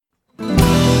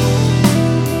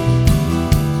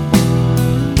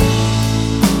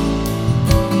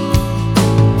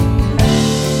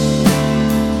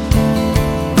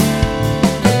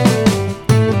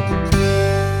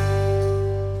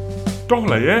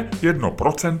Tohle je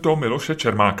 1% Miloše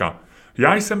Čermáka.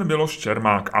 Já jsem Miloš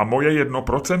Čermák a moje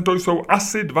 1% jsou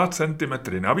asi 2 cm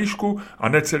na výšku a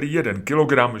necelý 1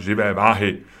 kg živé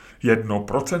váhy.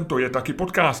 1% je taky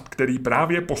podcast, který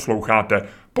právě posloucháte.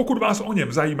 Pokud vás o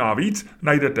něm zajímá víc,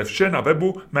 najdete vše na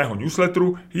webu mého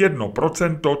newsletteru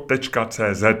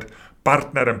 1%.cz.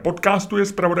 Partnerem podcastu je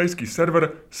zpravodajský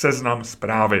server Seznam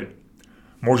Zprávy.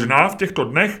 Možná v těchto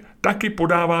dnech taky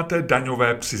podáváte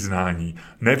daňové přiznání.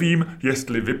 Nevím,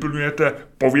 jestli vyplňujete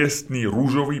pověstný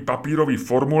růžový papírový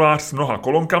formulář s mnoha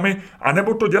kolonkami,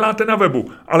 anebo to děláte na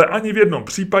webu, ale ani v jednom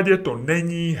případě to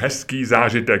není hezký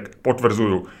zážitek,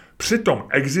 potvrzuju. Přitom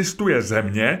existuje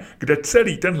země, kde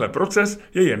celý tenhle proces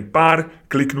je jen pár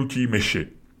kliknutí myši.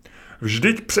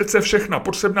 Vždyť přece všechna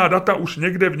potřebná data už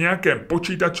někde v nějakém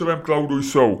počítačovém cloudu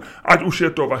jsou. Ať už je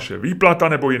to vaše výplata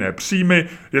nebo jiné příjmy,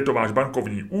 je to váš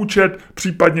bankovní účet,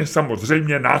 případně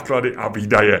samozřejmě náklady a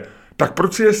výdaje. Tak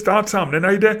proč si je stát sám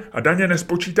nenajde a daně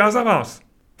nespočítá za vás?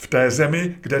 V té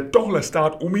zemi, kde tohle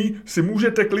stát umí, si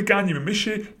můžete klikáním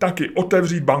myši taky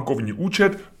otevřít bankovní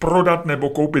účet, prodat nebo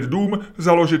koupit dům,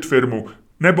 založit firmu.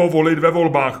 Nebo volit ve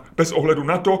volbách, bez ohledu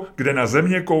na to, kde na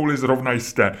zeměkouli zrovna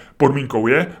jste. Podmínkou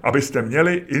je, abyste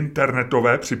měli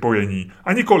internetové připojení.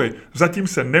 A nikoli, zatím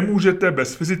se nemůžete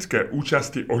bez fyzické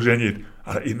účasti oženit.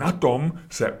 Ale i na tom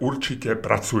se určitě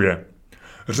pracuje.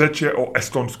 Řeč je o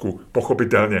Estonsku,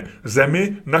 pochopitelně.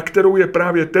 Zemi, na kterou je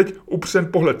právě teď upřen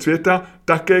pohled světa,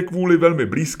 také kvůli velmi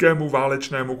blízkému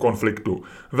válečnému konfliktu.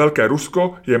 Velké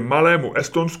Rusko je malému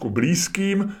Estonsku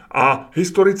blízkým a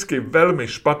historicky velmi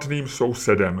špatným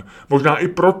sousedem. Možná i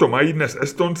proto mají dnes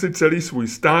Estonci celý svůj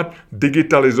stát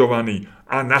digitalizovaný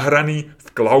a nahraný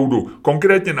v cloudu,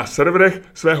 konkrétně na serverech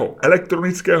svého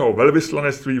elektronického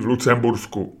velvyslanectví v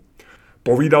Lucembursku.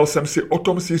 Povídal jsem si o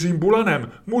tom s Jiřím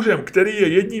Bulanem, mužem, který je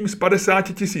jedním z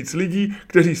 50 000 lidí,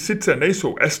 kteří sice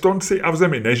nejsou Estonci a v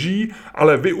zemi nežijí,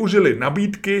 ale využili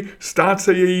nabídky stát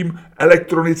se jejím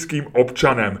elektronickým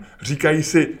občanem. Říkají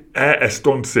si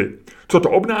e-Estonci. Co to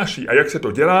obnáší a jak se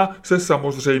to dělá, se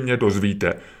samozřejmě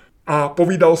dozvíte. A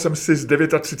povídal jsem si s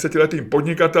 39letým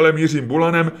podnikatelem Jiřím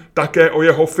Bulanem také o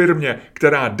jeho firmě,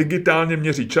 která digitálně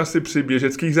měří časy při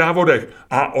běžeckých závodech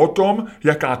a o tom,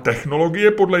 jaká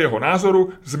technologie podle jeho názoru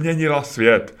změnila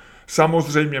svět.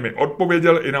 Samozřejmě mi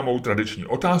odpověděl i na mou tradiční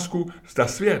otázku, zda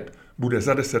svět bude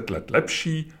za 10 let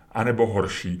lepší anebo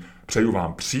horší. Přeju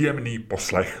vám příjemný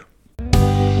poslech.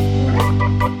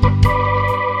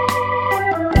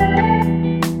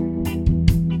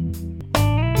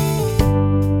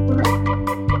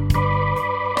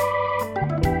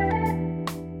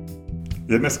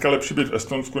 Je dneska lepší být v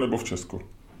Estonsku nebo v Česku?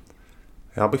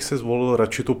 Já bych si zvolil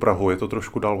radši tu Prahu, je to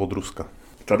trošku dál od Ruska.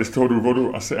 Tady z toho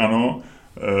důvodu asi ano,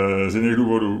 z jiných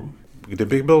důvodů.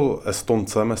 Kdybych byl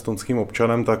Estoncem, estonským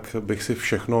občanem, tak bych si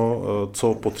všechno,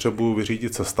 co potřebuji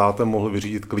vyřídit se státem, mohl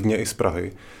vyřídit klidně i z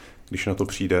Prahy, když na to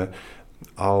přijde.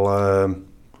 Ale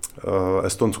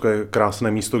Estonsko je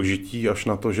krásné místo k žití, až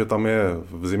na to, že tam je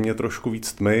v zimě trošku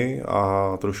víc tmy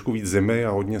a trošku víc zimy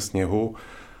a hodně sněhu.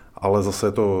 Ale zase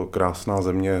je to krásná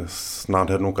země s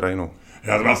nádhernou krajinou.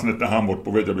 Já z vás netahám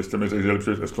odpověď, abyste mi řekli, že lepší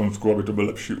v Estonsku, aby to byl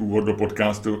lepší úvod do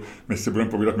podcastu. My si budeme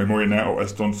povídat mimo jiné o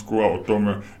Estonsku a o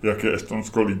tom, jak je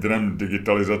Estonsko lídrem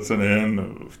digitalizace nejen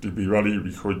v té bývalé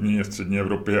východní a střední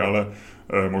Evropě, ale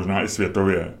možná i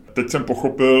světově. Teď jsem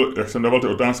pochopil, jak jsem dával ty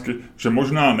otázky, že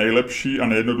možná nejlepší a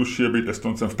nejjednodušší je být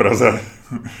Estoncem v Praze,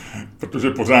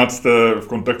 protože pořád jste v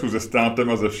kontaktu se státem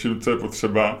a se vším, co je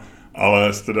potřeba,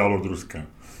 ale jste dál od Ruska.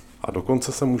 A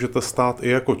dokonce se můžete stát i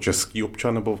jako český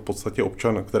občan nebo v podstatě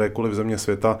občan kterékoliv země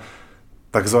světa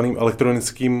takzvaným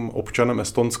elektronickým občanem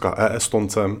Estonska,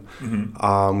 e-Estoncem,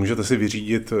 a můžete si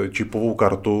vyřídit čipovou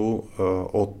kartu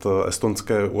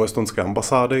u estonské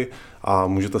ambasády a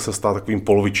můžete se stát takovým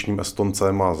polovičním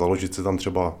Estoncem a založit si tam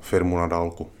třeba firmu na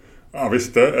dálku. A vy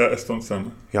jste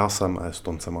e-Estoncem? Já jsem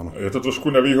e-Estoncem, ano. Je to trošku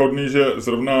nevýhodný, že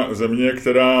zrovna země,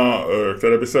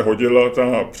 které by se hodila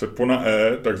ta předpona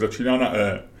E, tak začíná na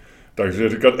E. Takže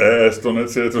říkat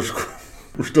e-Estonec je trošku,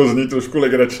 už to zní trošku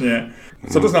legračně.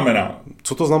 Co to znamená?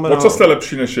 Co to znamená? O co jste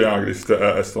lepší než já, když jste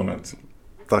e-Estonec?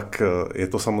 Tak je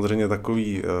to samozřejmě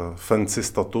takový fancy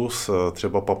status,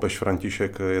 třeba papež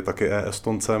František je taky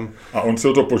e-Estoncem. A on si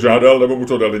o to požádal, nebo mu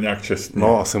to dali nějak čestně?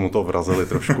 No, asi mu to vrazili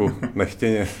trošku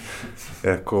nechtěně,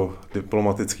 jako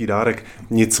diplomatický dárek.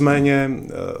 Nicméně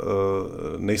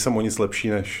nejsem o nic lepší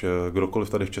než kdokoliv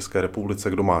tady v České republice,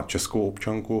 kdo má českou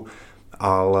občanku,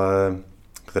 ale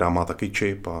která má taky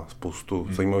čip a spoustu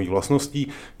zajímavých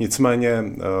vlastností. Nicméně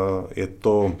je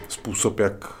to způsob,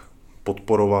 jak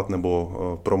podporovat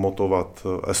nebo promotovat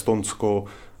Estonsko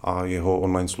a jeho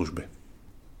online služby.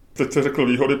 Teď jste řekl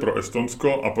výhody pro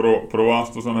Estonsko a pro vás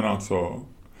to znamená co?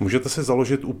 Můžete si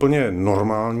založit úplně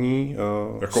normální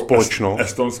jako společnost.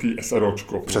 Estonský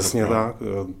SROčko. Přesně tak.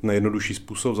 Nejjednodušší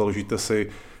způsob. Založíte si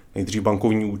nejdřív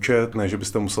bankovní účet, ne, že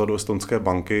byste museli do estonské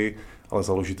banky, ale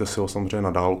založíte si ho samozřejmě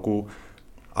na dálku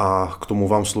a k tomu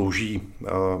vám slouží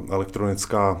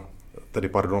elektronická,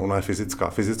 ona je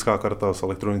fyzická karta s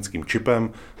elektronickým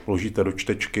čipem, vložíte do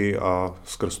čtečky a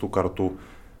skrz tu kartu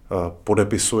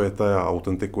podepisujete a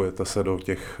autentikujete se do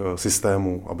těch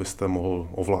systémů, abyste mohl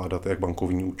ovládat jak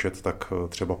bankovní účet, tak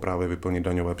třeba právě vyplnit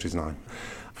daňové přiznání.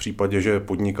 V případě, že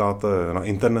podnikáte na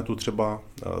internetu třeba,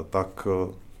 tak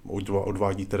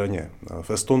odvádíte daně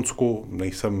v Estonsku,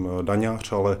 nejsem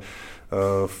daňář, ale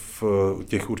v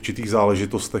těch určitých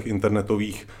záležitostech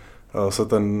internetových se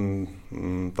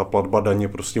ta platba daně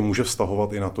prostě může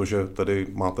vztahovat i na to, že tedy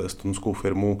máte estonskou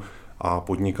firmu a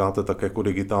podnikáte tak jako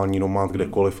digitální nomád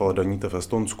kdekoliv, ale daníte v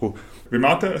Estonsku. Vy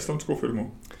máte estonskou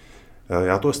firmu?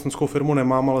 Já tu estonskou firmu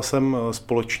nemám, ale jsem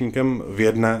společníkem v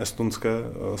jedné estonské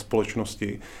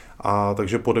společnosti, a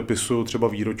takže podepisuju třeba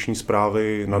výroční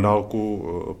zprávy na dálku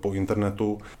po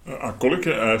internetu. A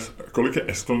kolik je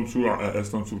Estonců a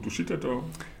e-Estonců, tušíte to?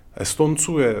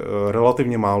 Estonců je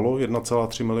relativně málo,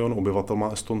 1,3 milionu obyvatel má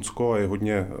Estonsko a je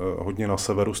hodně na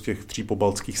severu, z těch 3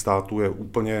 pobaltských států je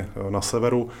úplně na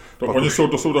severu.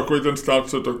 To jsou takový ten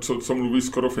stát, co mluví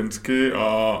skoro finsky,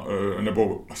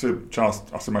 nebo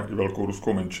asi mají i velkou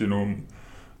ruskou menšinu,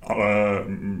 ale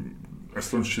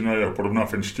estonština je podobná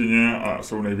finštině a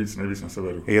jsou nejvíc na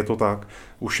severu. Je to tak.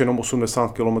 Už jenom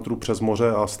 80 km přes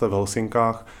moře a jste v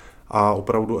Helsinkách. A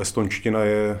opravdu estonština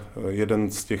je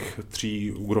jeden z těch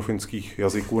 3 ugrofinských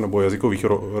jazyků nebo jazykových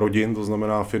rodin, to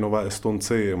znamená Finové,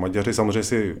 Estonci, Maďaři. Samozřejmě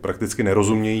si prakticky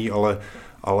nerozumějí,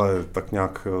 ale tak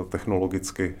nějak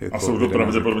technologicky je to. A jsou to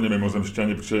pravděpodobně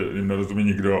mimozemšťani, protože jim nerozumí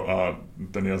nikdo a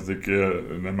ten jazyk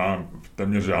nemá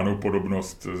téměř žádnou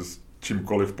podobnost s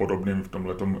čímkoliv podobným v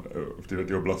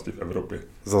této oblasti v Evropě.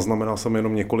 Zaznamenal jsem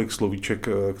jenom několik slovíček,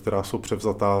 která jsou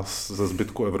převzatá ze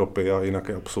zbytku Evropy a jinak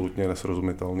je absolutně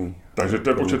nesrozumitelný. Takže to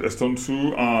je počet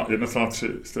Estonců a 1,3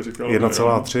 jste říkal?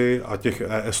 1,3 a těch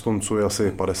e-Estonců je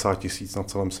asi 50 000 na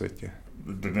celém světě.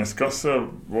 Dneska se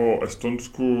o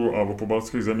Estonsku a o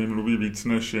pobaltských zemích mluví víc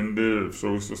než jindy v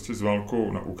souvislosti s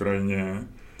válkou na Ukrajině.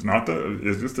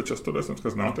 Jezdili jste často do Estonska,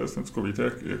 znáte Estonsko,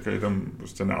 víte, jaká je tam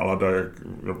prostě nálada, jak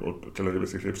o těchto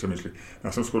věcech chtějí přemýšlet.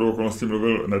 Já jsem shodou okolností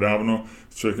mluvil nedávno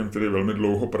s člověkem, který velmi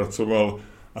dlouho pracoval,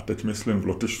 a teď myslím v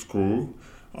Lotyšsku,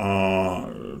 a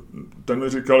ten mi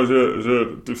říkal, že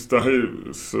ty vztahy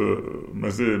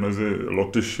mezi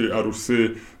Lotyši a Rusy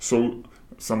jsou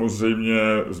samozřejmě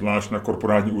zvlášť na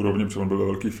korporátní úrovni, protože on byl ve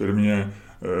velké firmě,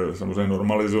 samozřejmě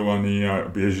normalizovaný a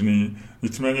běžný.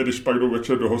 Nicméně, když pak jdou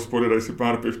večer do hospody, dají si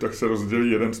pár piv, tak se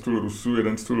rozdělí jeden stůl Rusů,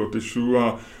 jeden stůl Lotyšů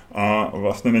a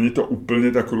vlastně není to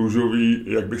úplně tak růžový,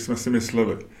 jak bychom si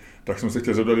mysleli. Tak jsem se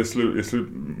chtěl zeptat, jestli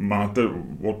máte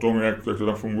o tom, jak to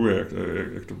tam funguje,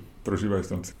 jak to prožívají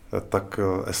Estonci. Tak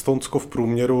Estonsko v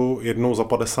průměru jednou za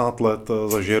 50 let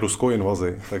zažije ruskou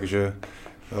invazi, takže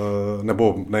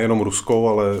nebo nejenom ruskou,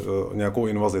 ale nějakou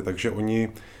invazi, takže oni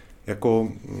jako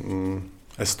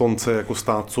Estonci jako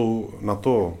stát jsou na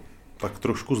to tak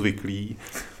trošku zvyklí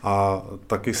a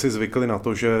taky si zvykli na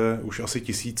to, že už asi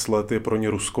 1000 let je pro ně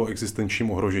Rusko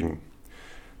existenčním ohrožením.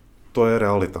 To je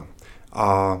realita.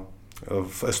 A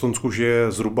v Estonsku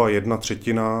žije zhruba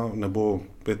 1/3 nebo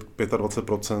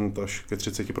 25% až ke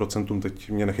 30%, teď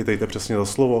mě nechytejte přesně za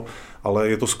slovo, ale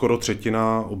je to skoro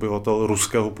 1/3 obyvatel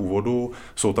ruského původu,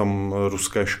 jsou tam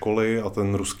ruské školy a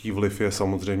ten ruský vliv je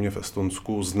samozřejmě v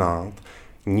Estonsku znát.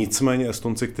 Nicméně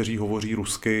Estonci, kteří hovoří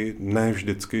rusky, ne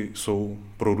vždycky jsou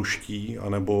proruští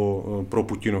anebo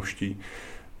proputinovští,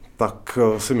 tak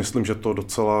si myslím, že to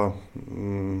docela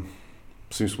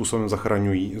svým způsobem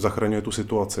zachraňuje tu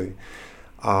situaci.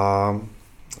 A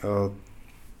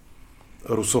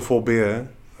rusofobie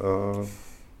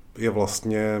je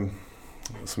vlastně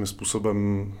svým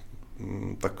způsobem,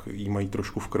 tak jí mají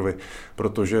trošku v krvi,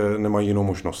 protože nemají jinou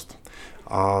možnost.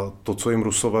 A to, co jim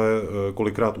Rusové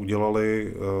kolikrát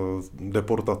udělali,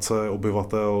 deportace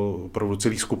obyvatel, opravdu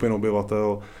celých skupin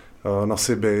obyvatel na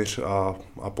Sibiř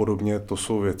a podobně, to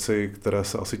jsou věci, které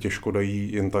se asi těžko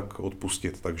dají jen tak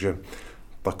odpustit. Takže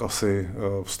tak asi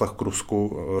vztah k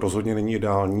Rusku rozhodně není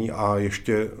ideální a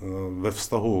ještě ve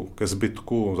vztahu ke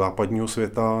zbytku západního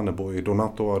světa nebo i do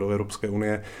NATO a do Evropské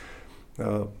unie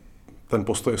ten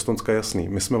postoj Estonska je jasný.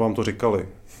 My jsme vám to říkali.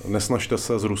 Nesnažte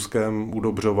se s Ruskem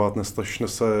udobřovat, nesnažte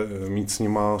se mít s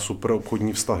nima super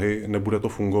obchodní vztahy, nebude to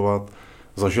fungovat.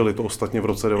 Zažili to ostatně v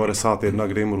roce 1991,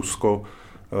 kdy jim Rusko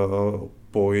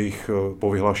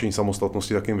po vyhlášení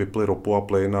samostatnosti tak jim vypli ropu a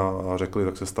plyn a řekli,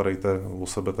 tak se starejte o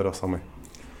sebe teda sami.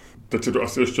 Teď se to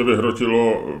asi ještě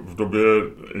vyhrotilo v době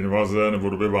invaze nebo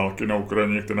v době války na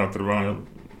Ukrajině, která trvá,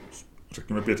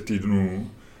 řekněme, 5 týdnů.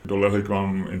 Dolehly k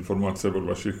vám informace od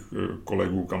vašich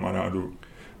kolegů, kamarádů?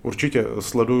 Určitě.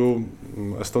 Sleduju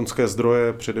estonské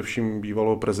zdroje, především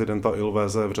bývalého prezidenta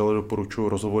Ilvéze, vřele doporučuji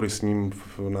rozhovory s ním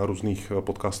na různých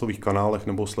podcastových kanálech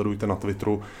nebo sledujte na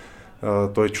Twitteru.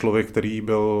 To je člověk, který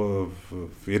byl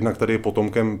jednak tady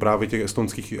potomkem právě těch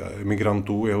estonských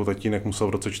emigrantů. Jeho tatínek musel v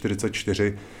roce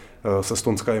 1944 z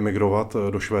Estonska emigrovat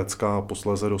do Švédska a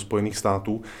posléze do Spojených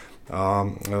států. A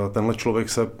tenhle člověk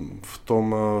se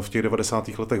v těch 90.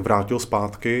 letech vrátil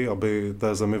zpátky, aby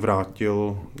té zemi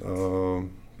vrátil,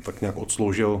 tak nějak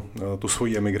odsloužil tu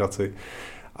svoji emigraci.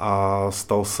 A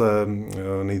stal se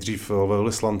nejdřív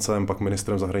velvyslancem, pak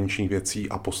ministrem zahraničních věcí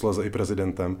a posléze i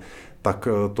prezidentem. Tak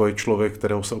to je člověk,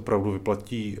 kterého se opravdu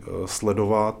vyplatí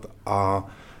sledovat a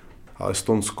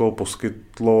Estonsko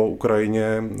poskytlo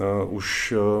Ukrajině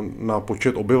už na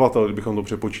počet obyvatel, kdybychom to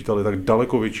přepočítali, tak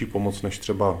daleko větší pomoc než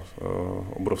třeba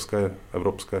obrovské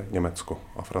evropské Německo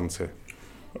a Francie.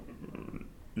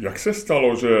 Jak se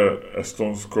stalo, že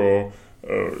Estonsko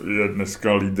je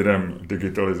dneska lídrem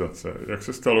digitalizace? Jak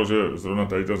se stalo, že zrovna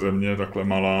tady ta země je takhle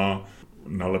malá,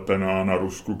 nalepená na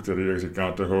Rusku, který, jak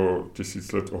říkáte, ho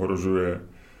 1000 let ohrožuje?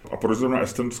 A proč zrovna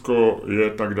Estonsko je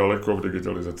tak daleko v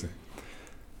digitalizaci?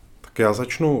 Tak já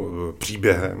začnu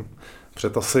příběhem.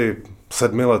 Před asi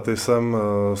 7 lety jsem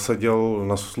seděl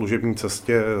na služební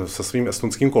cestě se svým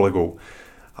estonským kolegou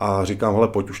a říkám, hele,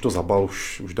 pojď už to zabal,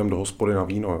 už jdem do hospody na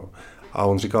víno. Jo. A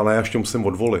on říkal, ne, já ještě musím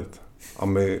odvolit. A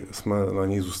my jsme na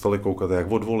něj zůstali koukat,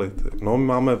 jak odvolit. No, my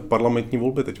máme parlamentní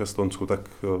volby teď v Estonsku, tak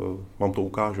vám to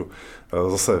ukážu.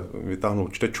 Zase vytáhnul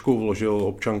čtečku, vložil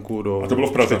občanku do A to bylo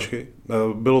v Praze? čtečky.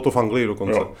 Bylo to v Anglii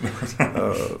dokonce.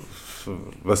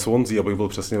 Ve Swansea, abych byl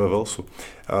přesně ve Walesu.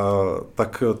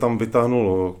 Tak tam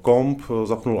vytáhnul komp,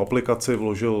 zapnul aplikaci,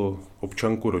 vložil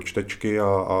občanku do čtečky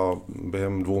a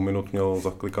během 2 minut měl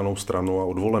zaklikanou stranu a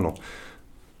odvoleno.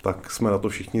 Tak jsme na to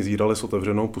všichni zírali s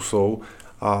otevřenou pusou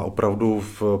a opravdu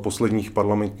v posledních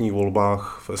parlamentních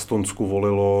volbách v Estonsku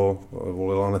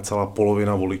volila necelá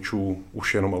polovina voličů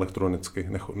už jenom elektronicky,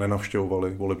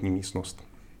 nenavštěvovali volební místnost.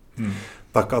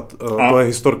 Tak a to je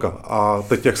historka. A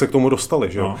teď jak se k tomu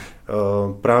dostali, že? No.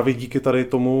 Právě díky tady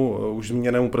tomu už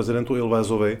zmíněnému prezidentu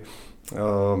Ilvézovi,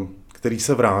 který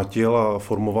se vrátil a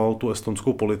formoval tu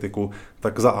estonskou politiku,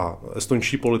 tak za A.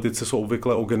 Estonští politici jsou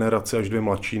obvykle o generaci až 2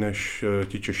 mladší než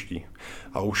ti čeští.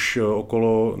 A už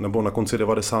okolo nebo na konci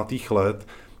 90. let,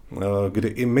 kdy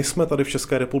i my jsme tady v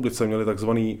České republice měli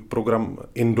takzvaný program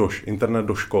InDoš, internet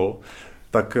do škol,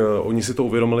 tak oni si to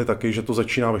uvědomili taky, že to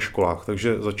začíná ve školách.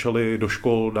 Takže začali do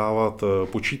škol dávat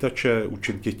počítače,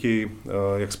 učit děti,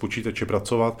 jak s počítači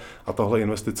pracovat a tahle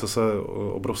investice se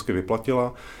obrovsky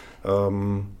vyplatila.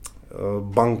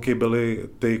 Banky byly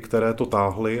ty, které to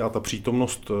táhly a ta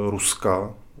přítomnost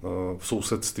Ruska v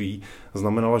sousedství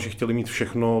znamenala, že chtěli mít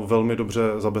všechno velmi dobře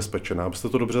zabezpečené. Abyste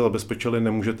to dobře zabezpečili,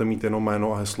 nemůžete mít jenom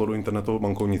jméno a heslo do internetového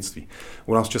bankovnictví.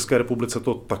 U nás v České republice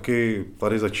to taky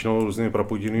tady začínalo různými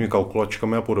prapodivnými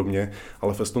kalkulačkami a podobně,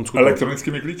 ale v Estonsku...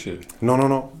 Elektronickými klíči?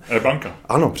 No. E-banka?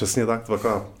 Ano, přesně tak.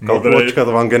 Taková kalkulačka,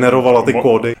 to vám generovala ty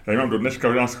kódy. Já mám do dneška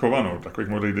u nás schovanou, v takových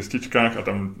modrých destičkách a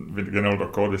tam generoval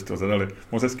to kód, vy jste ho zadali.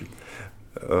 Moc hezky.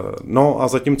 No a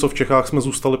zatímco v Čechách jsme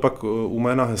zůstali pak u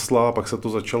jména hesla a pak se to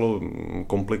začalo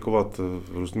komplikovat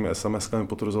různými SMS-kami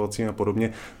potvrzovacími a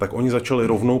podobně, tak oni začali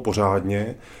rovnou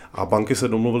pořádně a banky se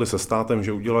domluvily se státem,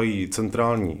 že udělají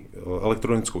centrální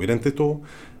elektronickou identitu,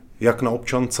 jak na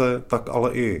občance, tak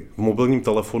ale i v mobilním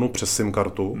telefonu přes SIM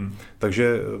kartu.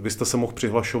 Takže vy jste se mohl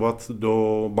přihlašovat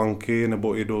do banky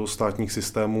nebo i do státních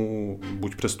systémů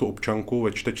buď přes tu občanku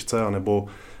ve čtečce,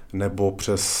 nebo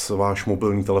přes váš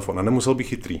mobilní telefon. A nemusel být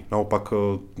chytrý. Naopak,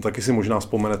 taky si možná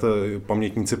vzpomenete,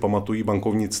 pamětníci pamatují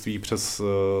bankovnictví přes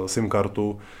SIM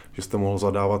kartu, že jste mohl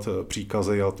zadávat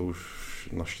příkazy a to už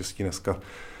naštěstí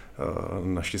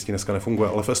dneska nefunguje.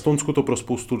 Ale v Estonsku to pro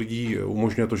spoustu lidí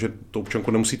umožňuje to, že tu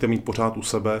občanku nemusíte mít pořád u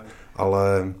sebe,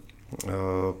 ale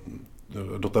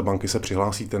do té banky se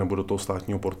přihlásíte nebo do toho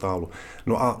státního portálu.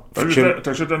 No a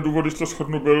takže ten důvod, když to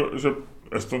shodnu, byl, že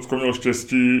Estonsko mělo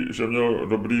štěstí, že mělo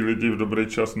dobrý lidi v dobrý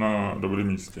čas na dobrém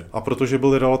místě. A protože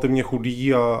byli relativně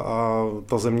chudí a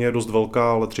ta země je dost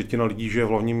velká, ale 1/3 lidí žije v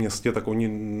hlavním městě, tak oni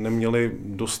neměli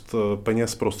dost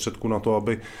peněz, prostředků na to,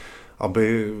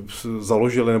 aby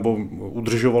založili nebo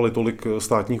udržovali tolik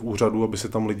státních úřadů, aby si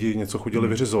tam lidi něco chodili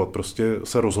vyřizovat. Prostě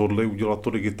se rozhodli udělat to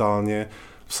digitálně,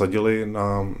 vsadili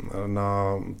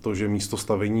na to, že místo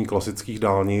stavění klasických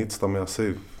dálnic, tam je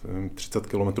asi 30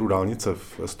 km dálnice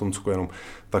v Estonsku jenom,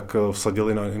 tak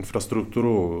vsadili na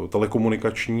infrastrukturu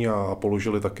telekomunikační a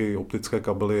položili taky optické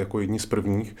kabely jako jedni z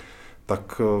prvních,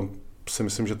 tak si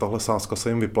myslím, že tahle sázka se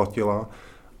jim vyplatila.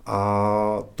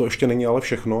 A to ještě není ale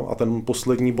všechno. A ten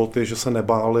poslední bod je, že se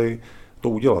nebáli to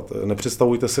udělat.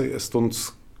 Nepředstavujte si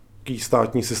estonský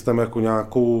státní systém jako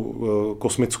nějakou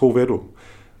kosmickou vědu.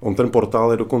 On ten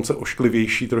portál je dokonce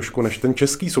ošklivější trošku než ten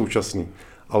český současný,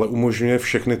 ale umožňuje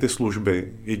všechny ty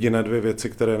služby. Jediné 2 věci,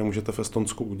 které nemůžete v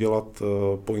Estonsku udělat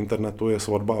po internetu, je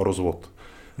svatba a rozvod.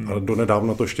 A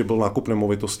donedávna to ještě byl nákup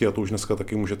nemovitosti a to už dneska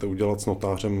taky můžete udělat s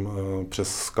notářem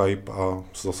přes Skype a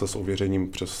zase s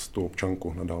ověřením přes tu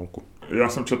občanku na dálku. Já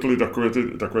jsem četl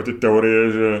takové ty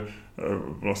teorie, že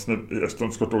vlastně i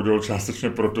Estonsko to udělalo částečně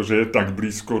proto, že je tak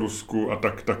blízko Rusku a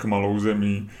tak malou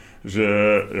zemí, že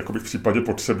jakoby v případě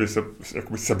potřeby se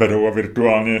jakoby seberou a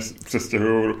virtuálně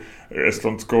přestěhují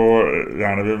Estonsko,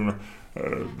 já nevím,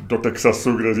 do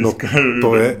Texasu, kde získají...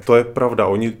 No, to je pravda.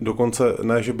 Oni dokonce,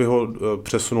 ne, že by ho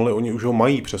přesunuli, oni už ho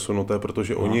mají přesunuté,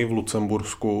 protože oni v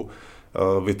Lucembursku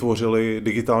vytvořili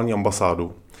digitální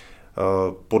ambasádu.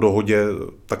 Po dohodě,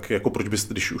 tak jako proč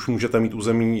byste, když už můžete mít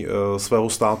území svého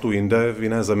státu jinde, v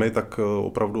jiné zemi, tak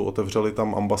opravdu otevřeli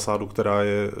tam ambasádu, která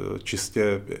je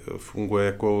čistě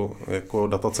funguje jako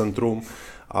datacentrum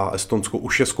a Estonsko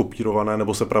už je skopírované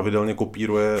nebo se pravidelně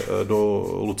kopíruje do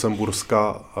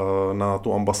Lucemburska na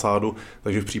tu ambasádu,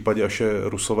 takže v případě, až je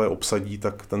Rusové obsadí,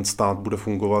 tak ten stát bude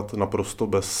fungovat naprosto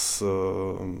bez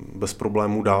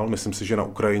problémů dál. Myslím si, že na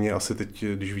Ukrajině asi teď,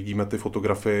 když vidíme ty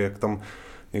fotografie, jak tam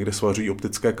někde svařují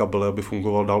optické kabely, aby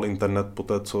fungoval dál internet po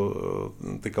té, co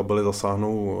ty kabely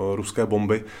zasáhnou ruské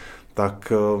bomby,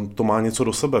 tak to má něco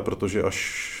do sebe, protože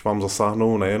až vám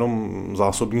zasáhnou nejenom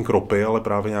zásobník ropy, ale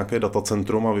právě nějaké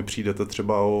datacentrum a vy přijdete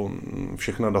třeba o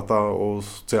všechna data o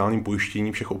sociálním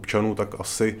pojištění všech občanů, tak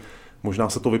asi možná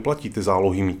se to vyplatí ty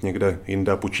zálohy mít někde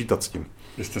jinde a počítat s tím.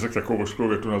 Vy jste řekl takovou ošklou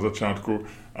větu na začátku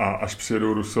a až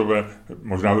přijedou Rusové,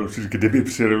 možná kdyby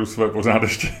přijedou Rusové, pořád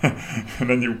ještě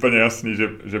není úplně jasný,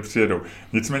 že přijedou.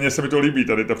 Nicméně se mi to líbí,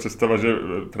 tady ta představa, že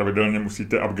pravidelně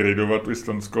musíte upgradeovat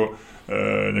Estonsko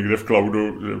někde v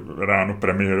cloudu, ráno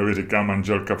premiérovi říká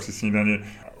manželka při snídani,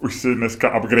 už si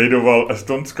dneska upgradeoval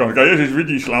Estonsko. Říká, ježiš,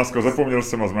 vidíš, lásko, zapomněl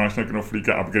jsem a zmáčkne knoflík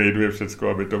a upgradeuje všecko,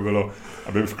 aby to bylo,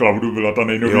 aby v cloudu byla ta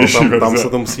nejnovější verze. Tam se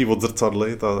to musí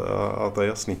odzrcadlit a to je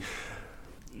jasný.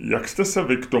 Jak jste se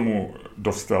vy k tomu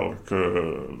dostal, k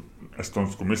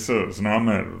Estonsku? My se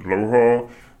známe dlouho,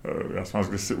 já jsem vás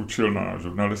kdysi učil na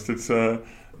žurnalistice,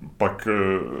 pak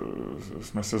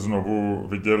jsme se znovu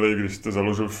viděli, když jste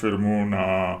založil firmu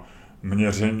na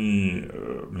měření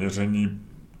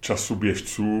času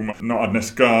běžcům. No a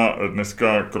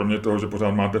dneska, kromě toho, že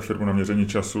pořád máte firmu na měření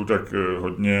času, tak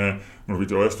hodně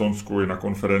mluvíte o Estonsku i na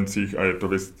konferencích a je to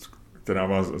věc, která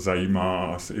vás zajímá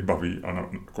a se i baví a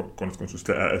konec konců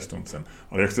jste e-Estoncem.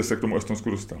 Ale jak jste se k tomu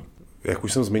Estonsku dostal? Jak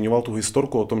už jsem zmiňoval tu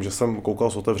historku o tom, že jsem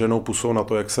koukal s otevřenou pusou na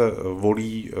to, jak se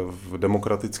volí v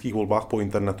demokratických volbách po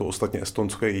internetu. Ostatně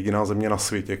Estonsko je jediná země na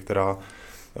světě, která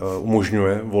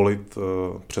umožňuje volit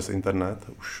přes internet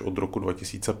už od roku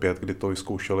 2005, kdy to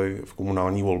vyzkoušeli v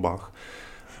komunálních volbách.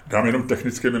 Dám jenom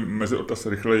technicky mezi otaz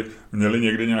rychleji. Měli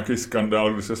někdy nějaký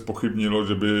skandál, kdy se zpochybnilo,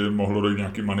 že by mohlo dojít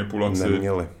nějaký manipulaci?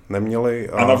 Neměli.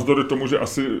 A navzdory tomu, že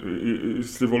asi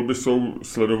ty volby jsou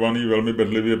sledovaný velmi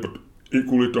bedlivě, i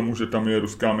kvůli tomu, že tam je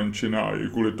ruská menšina, a i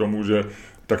kvůli tomu, že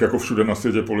tak jako všude na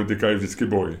světě politika je vždycky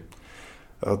boj.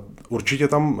 Určitě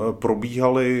tam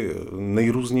probíhaly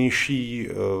nejrůznější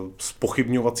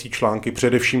zpochybňovací články,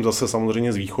 především zase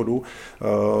samozřejmě z východu,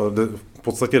 v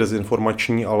podstatě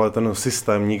dezinformační, ale ten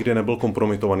systém nikdy nebyl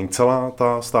kompromitovaný. Celá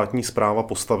ta státní správa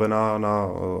postavená na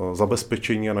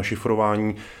zabezpečení a na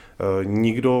šifrování,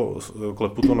 nikdo,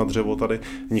 klepu to na dřevo tady,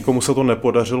 nikomu se to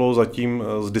nepodařilo zatím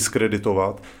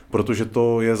zdiskreditovat, protože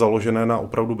to je založené na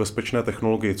opravdu bezpečné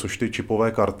technologii, což ty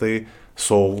čipové karty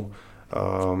jsou.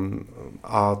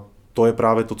 A to je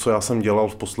právě to, co já jsem dělal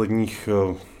v posledních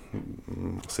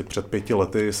asi před 5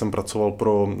 lety. Jsem pracoval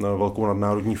pro velkou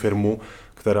nadnárodní firmu,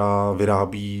 která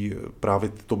vyrábí právě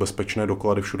tyto bezpečné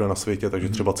doklady všude na světě, takže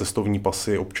třeba cestovní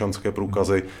pasy, občanské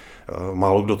průkazy.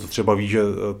 Málo kdo to třeba ví, že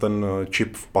ten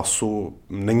čip v pasu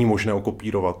není možné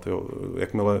okopírovat. Jo.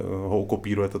 Jakmile ho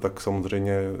okopírujete, tak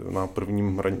samozřejmě na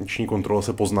prvním hraniční kontrole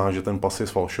se pozná, že ten pas je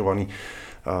sfalšovaný.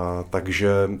 Takže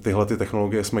tyhle ty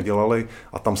technologie jsme dělali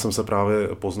a tam jsem se právě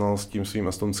poznal s tím svým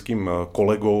estonským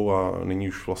kolegou a nyní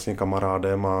už vlastně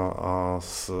kamarádem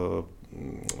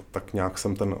tak nějak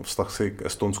jsem ten vztah si k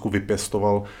Estonsku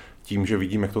vypěstoval tím, že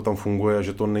vidím, jak to tam funguje,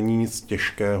 že to není nic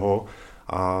těžkého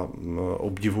a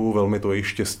obdivuju velmi to jejich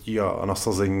štěstí a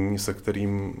nasazení, se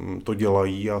kterým to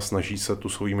dělají a snaží se tu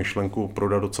svoji myšlenku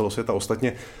prodat do celého světa.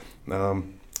 Ostatně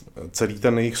celý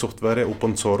ten jejich software je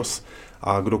open source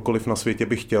a kdokoliv na světě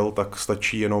by chtěl, tak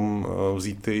stačí jenom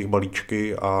vzít ty jejich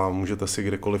balíčky a můžete si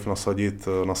kdekoliv nasadit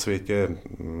na světě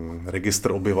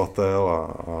registr obyvatel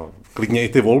a klidně i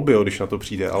ty volby, když na to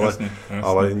přijde, jasně.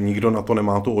 Ale nikdo na to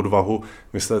nemá tu odvahu.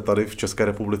 My se tady v České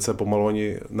republice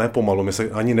my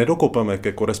se ani nedokopeme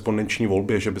ke korespondenční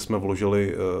volbě, že bychom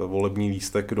vložili volební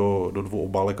lístek do 2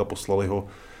 obálek a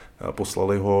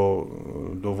poslali ho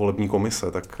do volební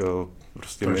komise, tak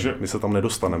prostě my se tam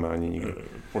nedostaneme ani nikdy.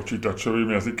 Počítačovým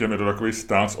jazykem je to takový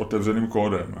stát s otevřeným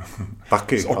kódem.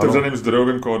 Taky, s otevřeným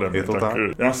zdrojovým kódem. Je to tak?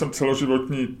 Já jsem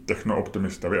celoživotní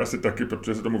technooptimista. Vy asi taky,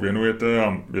 protože se tomu věnujete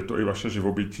a je to i vaše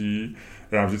živobytí.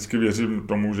 Já vždycky věřím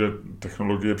tomu, že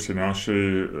technologie přináší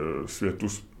světu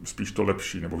spíš to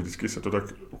lepší, nebo vždycky se to tak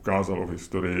ukázalo v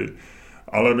historii.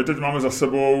 Ale my teď máme za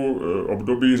sebou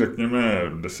období,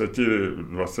 řekněme,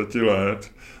 10-20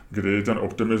 let, kdy ten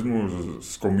optimismus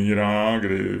skomírá,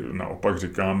 kdy naopak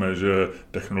říkáme, že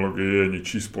technologie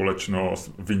ničí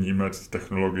společnost, viníme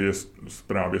technologie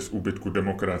právě z úbytku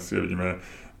demokracie, vidíme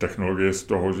technologie z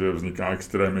toho, že vzniká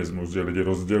extremismus, že lidi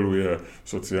rozděluje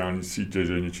sociální sítě,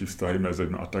 že ničí vztahy mezi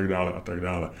lidmi a tak dále a tak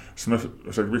dále. Jsme,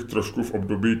 řekl bych, trošku v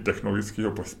období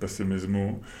technologického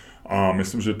pesimismu. A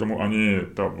myslím, že tomu ani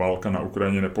ta válka na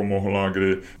Ukrajině nepomohla,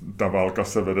 kdy ta válka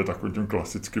se vede takovým tím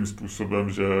klasickým způsobem,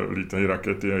 že lítají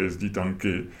rakety a jezdí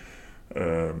tanky.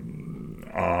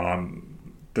 A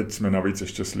teď jsme navíc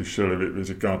ještě slyšeli, vy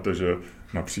říkáte, že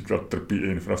například trpí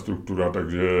i infrastruktura,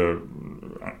 takže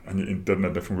ani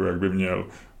internet nefunguje, jak by měl.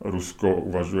 Rusko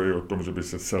uvažuje i o tom, že by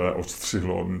se celé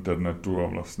odstřihlo od internetu a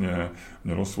vlastně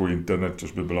mělo svůj internet,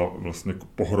 což by byla vlastně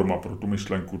pohroma pro tu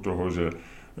myšlenku toho, že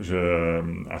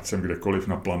ať jsem kdekoliv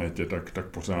na planetě, tak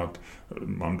pořád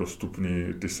mám dostupný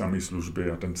ty samé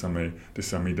služby a ty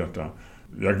samé data.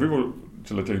 Jak vy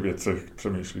o těch věcech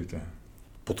přemýšlíte?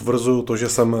 Potvrzuju to, že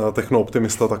jsem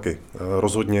technooptimista taky.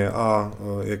 Rozhodně a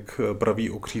jak praví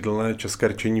okřídlené české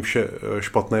rčení, vše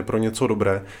špatné pro něco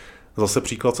dobré. Zase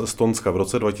příklad z Estonska. V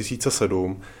roce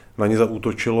 2007 na ně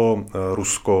zaútočilo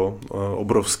Rusko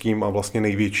obrovským a vlastně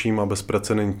největším a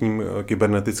bezprecedentním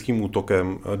kybernetickým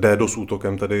útokem, DDoS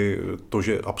útokem, tedy to,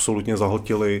 že absolutně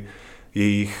zahltili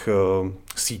jejich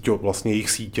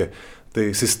sítě.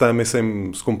 Ty systémy se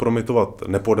jim zkompromitovat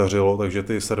nepodařilo, takže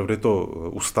ty servery to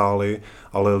ustály,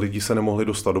 ale lidi se nemohli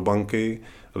dostat do banky,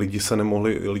 lidi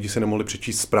si nemohli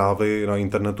přečíst zprávy na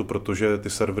internetu, protože ty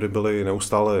servery byly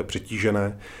neustále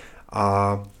přetížené.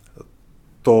 A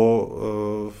to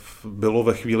bylo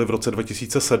ve chvíli v roce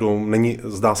 2007.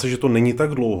 Zdá se, že to není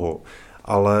tak dlouho,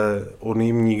 ale on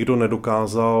jim nikdo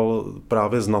nedokázal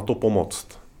právě z NATO pomoct.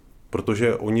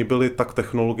 Protože oni byli tak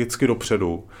technologicky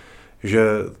dopředu, že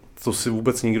to si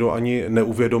vůbec nikdo ani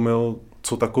neuvědomil,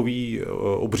 co takový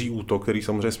obří útok, který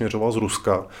samozřejmě směřoval z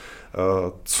Ruska,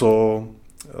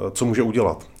 co může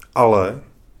udělat. Ale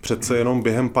přece jenom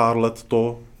během pár let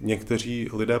to někteří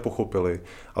lidé pochopili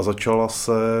a začala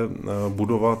se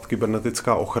budovat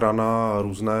kybernetická ochrana,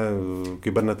 různé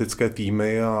kybernetické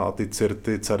týmy a ty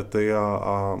CERTy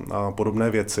a podobné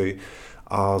věci.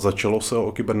 A začalo se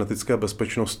o kybernetické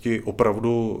bezpečnosti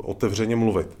opravdu otevřeně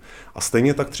mluvit. A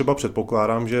stejně tak třeba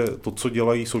předpokládám, že to, co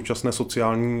dělají současné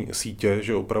sociální sítě,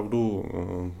 že opravdu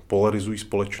polarizují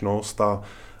společnost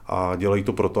a dělají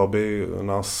to proto, aby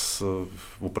nás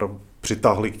opravdu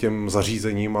přitáhli k těm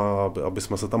zařízením a aby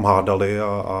jsme se tam hádali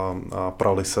a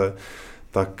prali se,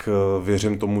 tak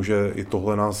věřím tomu, že i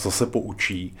tohle nás zase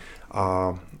poučí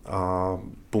a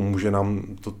pomůže nám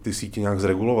ty sítě nějak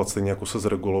zregulovat, stejně jako se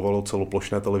zregulovalo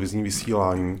celoplošné televizní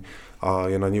vysílání a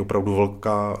je na něj opravdu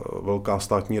velká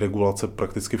státní regulace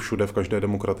prakticky všude, v každé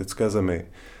demokratické zemi.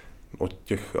 O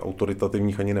těch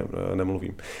autoritativních ani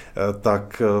nemluvím.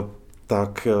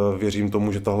 Tak věřím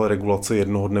tomu, že tahle regulace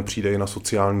jednoho dne přijde i na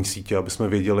sociální sítě, aby jsme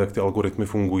věděli, jak ty algoritmy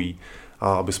fungují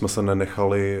a aby jsme se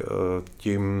nenechali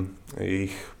tím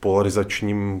jejich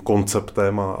polarizačním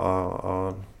konceptem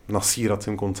a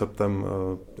nasíracím konceptem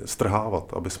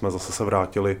strhávat, aby jsme zase se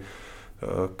vrátili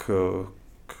k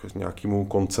nějakému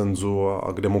konsenzu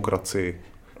a k demokracii.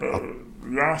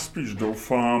 Já spíš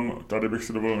doufám, tady bych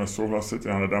si dovolil nesouhlasit,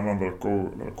 já nedávám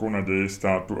velkou naději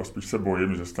státu a spíš se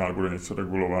bojím, že stát bude něco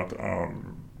regulovat a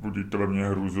budí to ve mně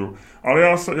hrůzu. Ale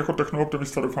já se jako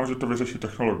technooptimista doufám, že to vyřeší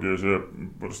technologie, že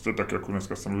prostě tak, jako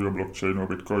dneska se mluví o blockchainu, o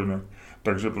bitcoinu,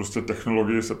 takže prostě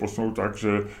technologie se posunou tak,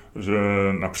 že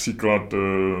například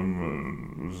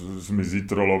zmizí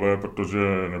trolové, protože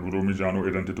nebudou mít žádnou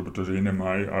identitu, protože ji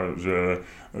nemají a že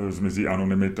zmizí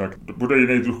anonymita. Bude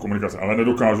jiný druh komunikace, ale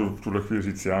nedokážu v tuhle chvíli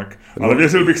říct jak. Ale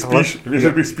věřil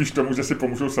bych spíš tomu, že si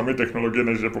pomůžou sami technologie,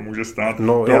 než že pomůže stát.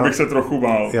 Toho bych se trochu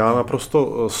bál. Já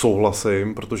naprosto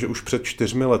souhlasím, protože už před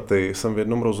 4 lety jsem v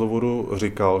jednom rozhovoru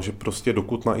říkal, že prostě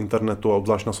dokud na internetu a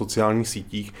obzvlášť na sociálních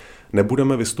sítích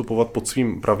nebudeme vystupovat pod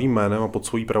svým pravým jménem a pod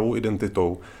svojí pravou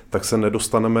identitou, tak se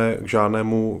nedostaneme k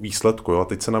žádnému výsledku. Jo? A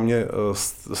teď se na mě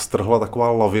strhla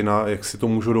taková lavina, jak si to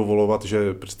můžu dovolovat,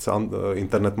 že přece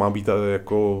internet má být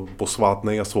jako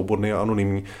posvátný a svobodný a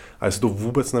anonymní. A já si to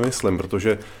vůbec nemyslím,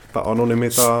 protože ta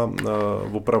anonymita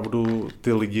opravdu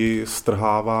ty lidi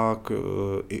strhává,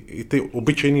 i ty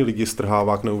obyčejní lidi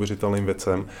strhává k neuvěřitelným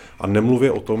věcem. A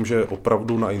nemluvě o tom, že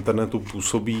opravdu na internetu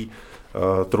působí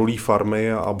trolí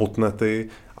farmy a botnety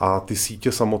a ty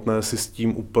sítě samotné si s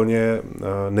tím úplně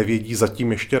nevědí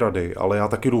zatím ještě rady, ale já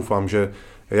taky doufám, že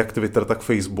jak Twitter, tak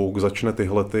Facebook začne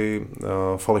tyhle ty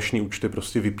falešné účty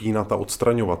prostě vypínat a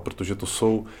odstraňovat, protože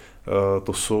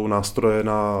to jsou nástroje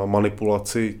na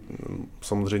manipulaci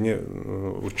samozřejmě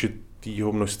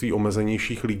určitého množství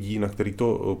omezenějších lidí, na který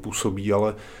to působí,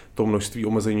 ale to množství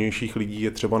omezenějších lidí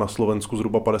je třeba na Slovensku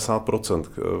zhruba 50%.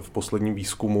 V posledním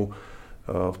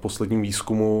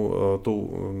výzkumu to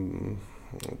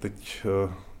teď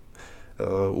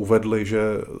uvedli, že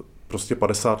prostě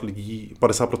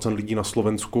 50% lidí na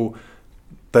Slovensku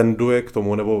tenduje k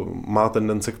tomu, nebo má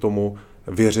tendence k tomu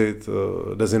věřit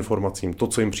dezinformacím, to,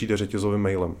 co jim přijde řetězovým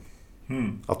mailem.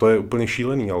 A to je úplně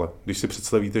šílený, ale když si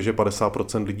představíte, že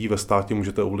 50% lidí ve státě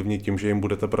můžete ovlivnit tím, že jim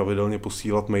budete pravidelně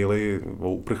posílat maily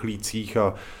o uprchlících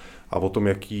a o tom,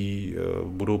 jaký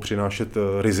budou přinášet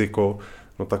riziko,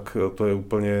 no tak to je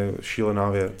úplně šílená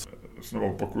věc.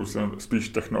 Znovu pokud jsem spíš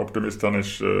technooptimista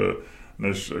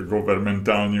než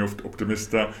governmentální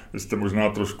optimista. Vy jste možná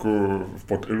trošku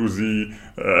pod iluzí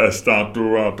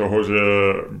státu a toho, že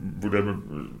bude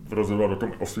rozhodovat o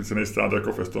tom osvícený stát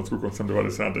jako v Estonsku koncem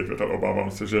 90. let, ale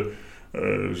obávám se,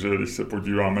 že když se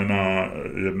podíváme na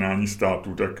jednání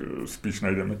státu, tak spíš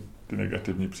najdeme ty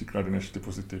negativní příklady než ty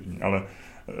pozitivní. Ale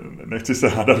nechci se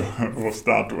hádat o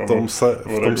státu.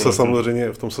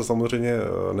 V tom se samozřejmě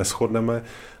neshodneme.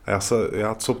 A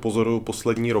já co pozoruju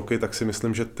poslední roky, tak si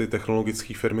myslím, že ty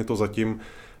technologické firmy to zatím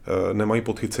nemají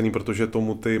podchycený, protože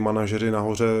tomu ty manažeři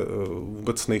nahoře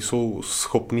vůbec nejsou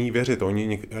schopní věřit.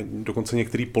 Dokonce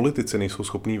některý politici nejsou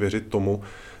schopní věřit tomu,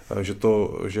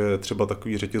 že třeba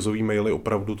takový řetězový maily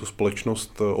opravdu tu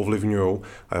společnost ovlivňujou.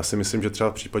 A já si myslím, že třeba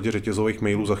v případě řetězových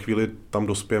mailů za chvíli tam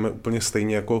dospějeme úplně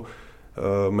stejně jako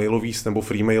mailový nebo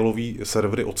free mailový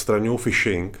servery odstraňují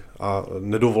phishing a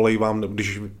nedovolej vám,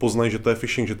 když poznají, že to je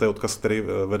phishing, že to je odkaz, který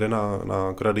vede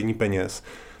na kradení peněz,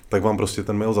 tak vám prostě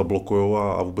ten mail zablokujou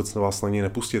a vůbec vás na něj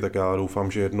nepustí. Tak já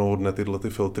doufám, že jednoho dne tyhle ty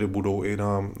filtry budou i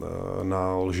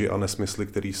na lži a nesmysly,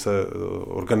 který se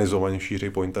organizovaně šíří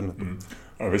po internetu.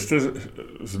 A vy jste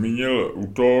zmínil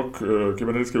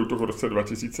kybernetický útok v roce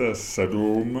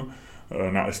 2007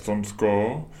 na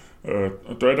Estonsko.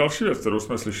 To je další věc, kterou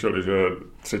jsme slyšeli, že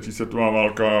třetí světová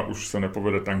válka už se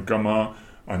nepovede tankama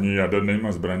ani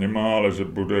jadernýma zbraněma, ale že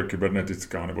bude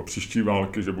kybernetická, nebo příští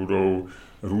války, že budou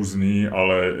různý,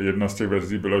 ale jedna z těch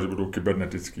verzí byla, že budou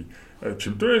kybernetický.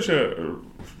 Čím to je, že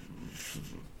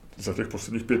za těch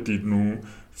posledních 5 týdnů,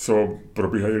 co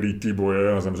probíhají lítý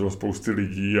boje a zemřelo spousty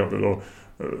lidí a bylo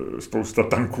spousta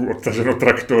tanků odtaženo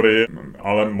traktory,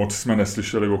 ale moc jsme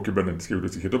neslyšeli o kybernetických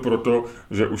útocích. Je to proto,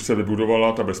 že už se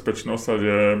vybudovala ta bezpečnost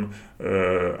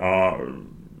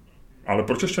ale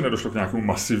proč ještě nedošlo k nějakému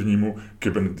masivnímu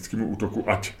kybernetickému útoku,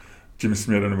 ať tím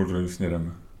směrem nebo druhým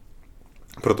směrem?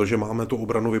 Protože máme tu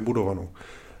obranu vybudovanou.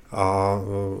 A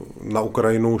na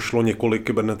Ukrajinu šlo několik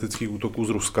kybernetických útoků z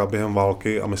Ruska během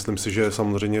války a myslím si, že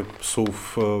samozřejmě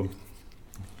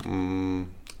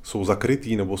jsou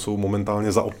zakrytý nebo jsou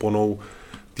momentálně za oponou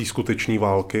té skutečné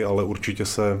války, ale určitě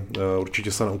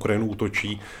se na Ukrajinu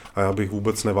útočí a já bych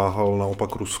vůbec neváhal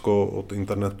naopak Rusko od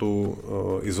internetu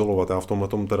izolovat. Já v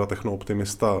tomhletom teda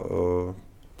technooptimista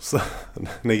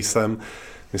nejsem.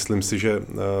 Myslím si, že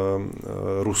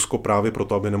Rusko právě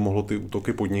proto, aby nemohlo ty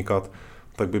útoky podnikat,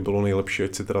 tak by bylo nejlepší,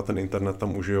 ať si teda ten internet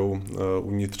tam užijou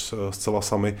uvnitř zcela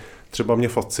sami. Třeba mě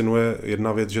fascinuje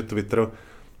jedna věc, že Twitter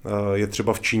je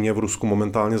třeba v Číně, v Rusku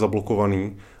momentálně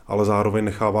zablokovaný, ale zároveň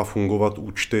nechává fungovat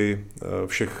účty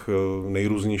všech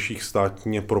nejrůznějších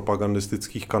státně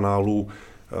propagandistických kanálů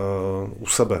u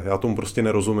sebe. Já tomu prostě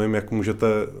nerozumím, jak můžete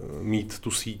mít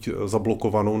tu síť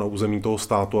zablokovanou na území toho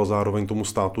státu a zároveň tomu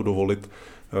státu dovolit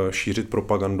šířit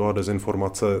propagandu a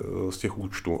dezinformace z těch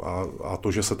účtů. A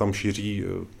to, že se tam šíří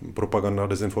propaganda a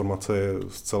dezinformace, je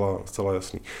zcela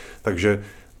jasný. Takže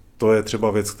to je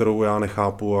třeba věc, kterou já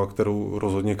nechápu a kterou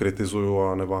rozhodně kritizuju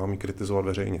a neváhám ji kritizovat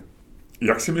veřejně.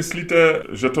 Jak si myslíte,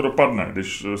 že to dopadne,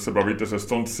 když se bavíte s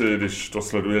Estonci, když to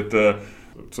sledujete,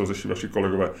 co řeší vaši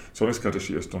kolegové? Co dneska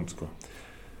řeší Estonsko?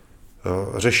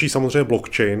 Řeší samozřejmě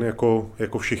blockchain,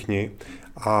 jako všichni,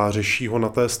 a řeší ho na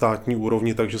té státní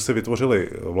úrovni, takže si vytvořili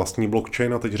vlastní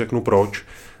blockchain a teď řeknu proč.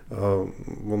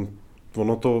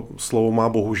 Ono to slovo má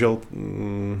bohužel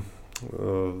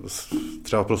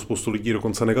třeba pro spoustu lidí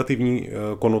dokonce negativní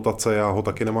konotace, já ho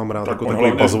taky nemám rád, tak jako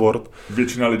takový buzzword.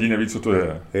 Většina lidí neví, co to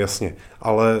je. Jasně,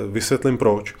 ale vysvětlím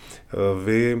proč.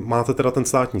 Vy máte teda ten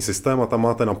státní systém a tam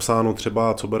máte napsáno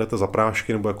třeba, co berete za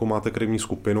prášky nebo jakou máte krevní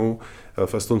skupinu.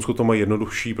 V Estonsku to mají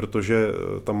jednodušší, protože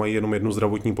tam mají jenom jednu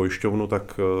zdravotní pojišťovnu,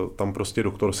 tak tam prostě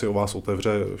doktor si o vás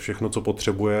otevře všechno, co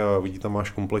potřebuje a vidí tam váš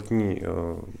kompletní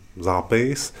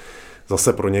zápis.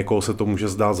 Zase pro někoho se to může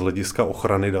zdát z hlediska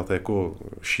ochrany dat jako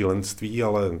šílenství,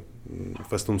 ale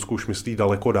v Estonsku už myslí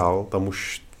daleko dál, tam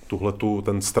už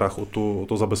ten strach o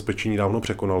to zabezpečení dávno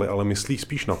překonali, ale myslí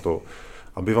spíš na to,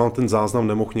 aby vám ten záznam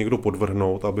nemohl někdo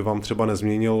podvrhnout, aby vám třeba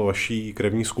nezměnil vaši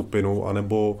krevní skupinu,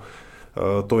 anebo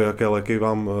to, jaké léky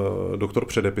vám doktor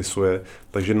předepisuje.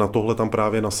 Takže na tohle tam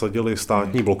právě nasadili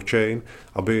státní blockchain,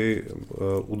 aby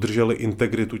udrželi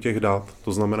integritu těch dat.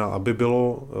 To znamená, aby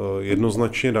bylo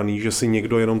jednoznačně daný, že si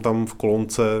někdo jenom tam v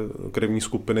kolonce krevní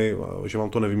skupiny, že vám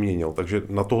to nevyměnil. Takže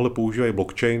na tohle používají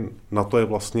blockchain, na to je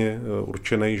vlastně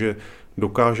určený, že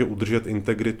dokáže udržet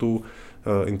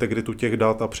integritu těch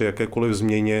dat a při jakékoliv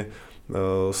změně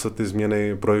se ty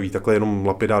změny projeví. Takhle jenom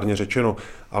lapidárně řečeno,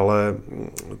 ale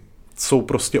jsou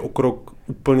prostě o krok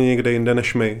úplně někde jinde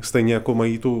než my, stejně jako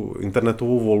mají tu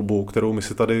internetovou volbu, kterou my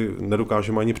si tady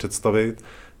nedokážeme ani představit,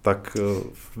 tak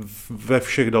ve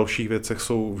všech dalších věcech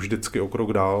jsou vždycky o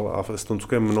krok dál a v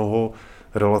Estonsku je mnoho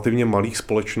relativně malých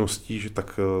společností, že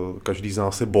tak každý z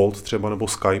nás je Bolt třeba nebo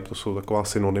Skype, to jsou taková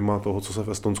synonyma toho, co se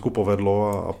v Estonsku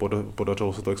povedlo a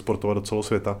podařilo se to exportovat do celého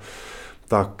světa.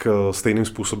 Tak stejným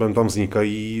způsobem tam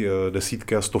vznikají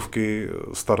desítky a stovky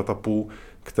startupů,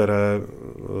 které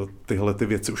tyhle ty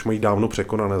věci už mají dávno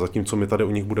překonané. Zatímco my tady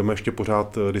o nich budeme ještě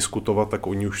pořád diskutovat, tak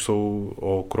oni už jsou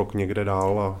o krok někde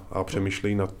dál a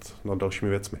přemýšlejí nad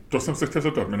dalšími věcmi. To jsem se chtěl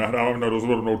zeptat. My nahráváme na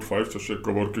Rozhovor Note 5, což je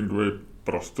coworkingový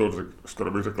prostor,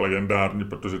 skoro bych řekl legendární,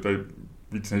 protože tady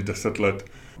víc než 10 let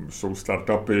jsou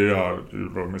startupy a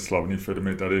velmi slavné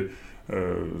firmy tady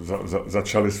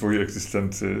začaly svoji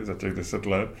existenci za těch 10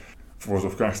 let. V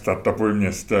uvozovkách startupovým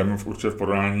městem, určitě v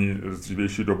porovnání s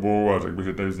dřívější dobou, a řekl bych,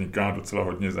 že tady vzniká docela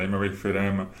hodně zajímavých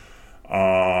firm.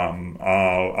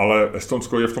 Ale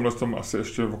Estonsko je v tomhle tom asi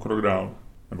ještě o krok dál,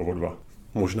 nebo o 2.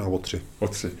 Možná o 3. O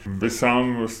 3. Vy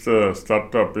sám jste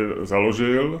startup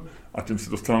založil a tím se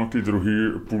dostávám k té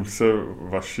druhé půlce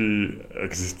vaší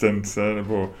existence,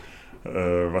 nebo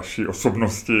vaší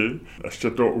osobnosti. Ještě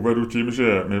to uvedu tím,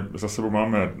 že my za sebou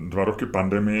máme 2 roky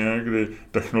pandemie, kdy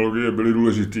technologie byly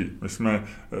důležitý.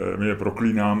 My je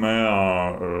proklínáme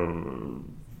a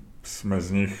jsme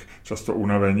z nich často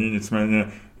unavení, nicméně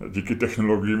díky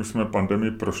technologiím jsme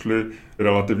pandemii prošli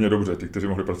relativně dobře. Ty, kteří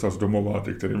mohli pracovat z domova,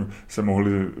 ty, kterým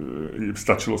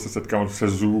stačilo se setkávat se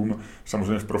Zoom,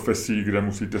 samozřejmě v profesích, kde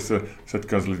musíte se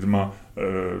setkat s lidma,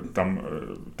 tam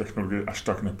technologie až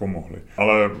tak nepomohly.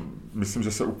 Ale myslím,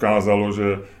 že se ukázalo,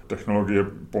 že technologie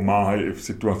pomáhají i v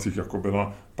situacích, jako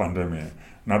byla pandemie.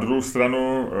 Na druhou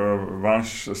stranu,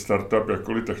 váš startup,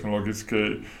 jakkoliv technologický,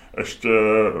 ještě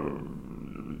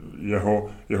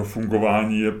jeho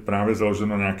fungování je právě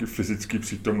založeno na nějaké fyzické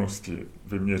přítomnosti.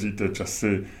 Vy měříte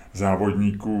časy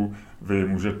závodníků, vy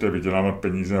můžete vydělávat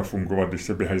peníze a fungovat, když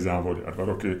se běhají závody. A 2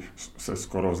 roky se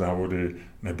skoro závody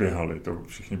neběhaly. To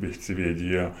všichni běžci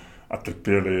vědí a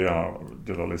trpěli a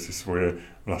dělali si svoje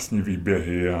vlastní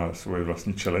výběhy a svoje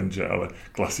vlastní challenge, ale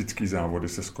klasické závody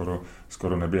se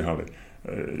skoro neběhaly.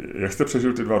 Jak jste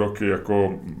přežil ty 2 roky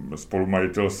jako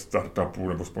spolumajitel startupu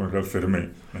nebo spolumajitel firmy,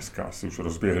 dneska asi už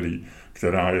rozběhlý,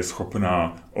 která je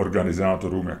schopná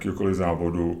organizátorům jakýkoliv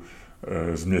závodu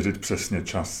změřit přesně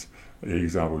čas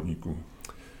jejich závodníků?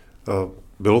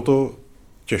 Bylo to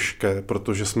těžké,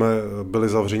 protože jsme byli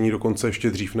zavření dokonce ještě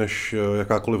dřív než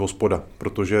jakákoliv hospoda,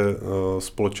 protože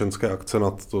společenské akce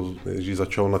když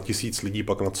začalo na 1000 lidí,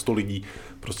 pak nad 100 lidí,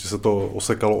 prostě se to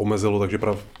osekalo, omezilo, takže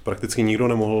prakticky nikdo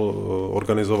nemohl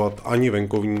organizovat ani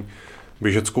venkovní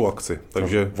běžeckou akci.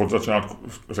 Takže od začátku,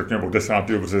 řekněme od 10.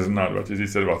 března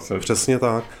 2020. Přesně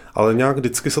tak, ale nějak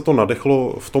vždycky se to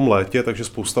nadechlo v tom létě, takže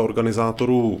spousta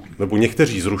organizátorů, nebo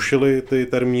někteří zrušili ty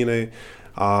termíny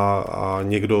a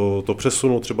někdo to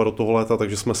přesunul třeba do toho léta,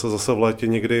 takže jsme se zase v létě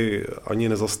někdy ani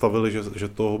nezastavili, že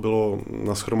toho bylo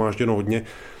nashromážděno hodně.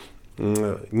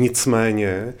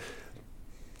 Nicméně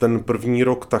ten první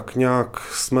rok tak nějak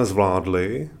jsme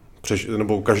zvládli,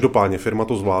 nebo každopádně firma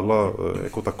to zvládla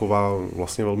jako taková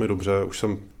vlastně velmi dobře, už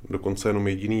jsem dokonce jenom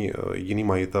jediný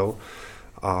majitel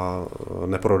a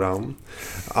neprodám.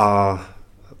 A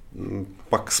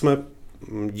pak jsme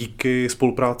díky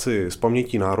spolupráci s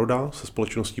Pamětí národa, se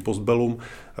společností Postbellum,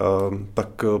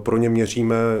 tak pro ně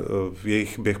měříme v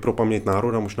jejich běh pro paměť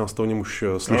národa, možná jste o něm už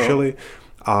slyšeli.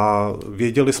 A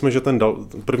věděli jsme, že ten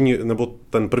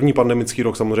první pandemický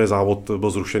rok samozřejmě závod byl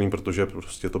zrušený, protože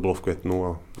prostě to bylo v květnu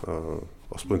a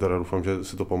aspoň teda doufám, že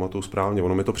si to pamatuju správně.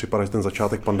 Ono mi to připadá, že ten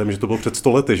začátek pandemie, že to bylo před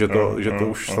 100 lety, že to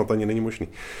už snad ani není možný.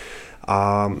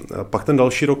 A pak ten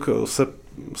další rok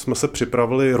jsme se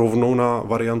připravili rovnou na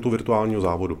variantu virtuálního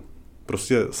závodu.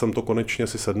 Prostě jsem to konečně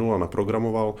si sednul a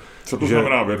naprogramoval. Co to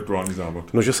znamená virtuální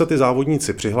závod? No, že se ty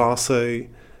závodníci přihlásejí,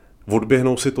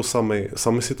 odběhnou si to sami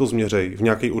si to změřejí v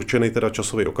nějaký určený teda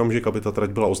časový okamžik, aby ta trať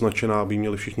byla označená, aby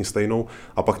měli všichni stejnou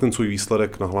a pak ten svůj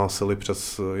výsledek nahlásili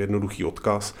přes jednoduchý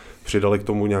odkaz, přidali k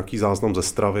tomu nějaký záznam ze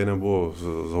stravy nebo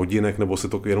z hodinek, nebo si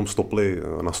to jenom stopli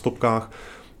na stopkách.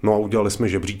 No a udělali jsme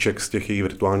žebříček z těch jejich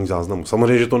virtuálních záznamů.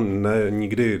 Samozřejmě, že to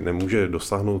nikdy nemůže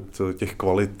dosáhnout těch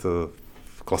kvalit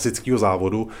klasického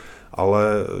závodu, ale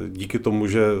díky tomu,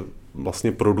 že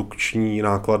vlastně produkční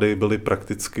náklady byly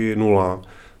prakticky nula,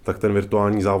 tak ten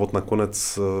virtuální závod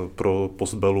nakonec pro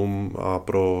Postbellum a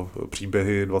pro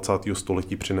příběhy 20.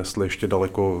 století přinesl ještě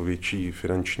daleko větší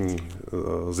finanční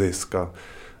zisk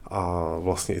a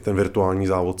vlastně i ten virtuální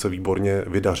závod se výborně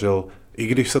vydařil, i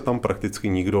když se tam prakticky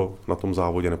nikdo na tom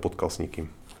závodě nepotkal s nikým.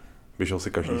 Běžel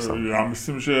si každý sám. Já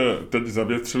myslím, že teď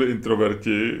zavětřili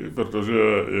introverti, protože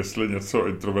jestli něco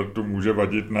introvertu může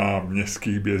vadit na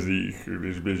městských bězích,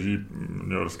 když běží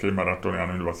newyorský maraton, já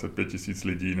nevím, 25 000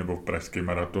 lidí, nebo pražský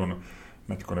maraton,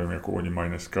 teďko nevím, jakou oni mají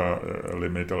dneska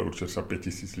limit, ale určitě se 5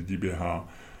 000 lidí běhá.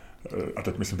 A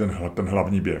teď myslím ten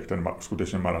hlavní běh, ten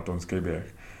skutečně maratonský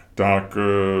běh. Tak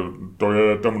to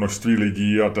je to množství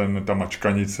lidí a ta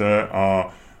mačkanice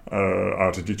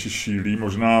a řidiči šílí.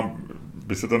 Možná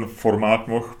by se ten formát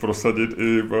mohl prosadit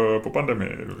i po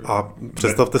pandemii. A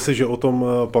představte si, že o tom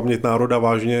Paměť národa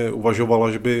vážně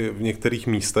uvažovala, že by v některých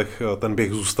místech ten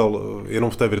běh zůstal jenom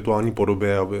v té virtuální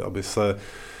podobě,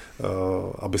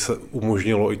 aby se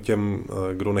umožnilo i těm,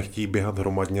 kdo nechtějí běhat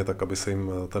hromadně, tak aby se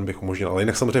jim ten běh umožnil. Ale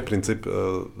jinak samozřejmě princip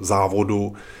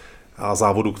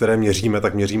závodu, které měříme,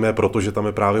 tak měříme, protože tam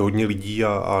je právě hodně lidí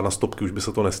a na stopky už by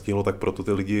se to nestihlo, tak proto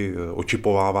ty lidi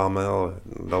očipováváme, ale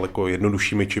daleko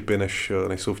jednoduššími čipy, než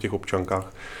jsou v těch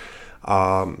občankách.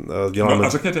 A děláme... No a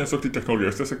řekněte něco k té technologii,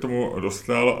 jak jste se k tomu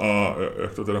dostal a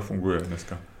jak to teda funguje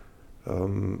dneska?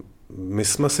 My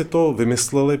jsme si to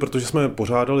vymysleli, protože jsme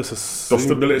pořádali se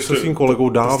svým kolegou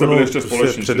dávno,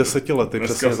 před 10 lety.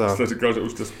 Dneska jste říkal, že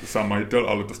už jste sám majitel,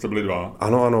 ale to jste byli dva.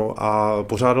 Ano, a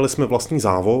pořádali jsme vlastní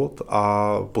závod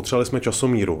a potřebovali jsme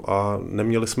časomíru a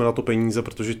neměli jsme na to peníze,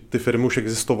 protože ty firmy už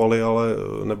existovaly, ale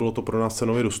nebylo to pro nás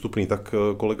cenově dostupné. Tak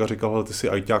kolega říkal, hele, ty jsi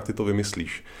ajťák, ty to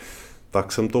vymyslíš.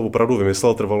 Tak jsem to opravdu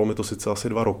vymyslel, trvalo mi to sice asi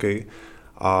 2 roky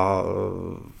a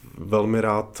velmi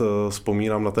rád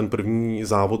vzpomínám na ten první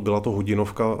závod, byla to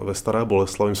hodinovka ve Staré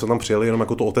Boleslavi. My jsme tam přijeli jenom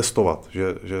jako to otestovat,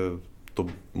 že to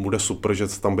bude super, že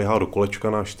se tam běhá do kolečka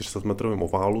na 400-metrovém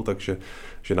oválu, takže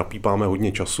že napípáme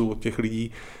hodně času od těch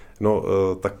lidí. No,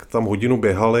 tak tam hodinu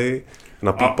běhali,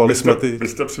 napípali jsme ty... Vy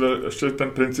jste ještě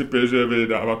ten princip je, že vy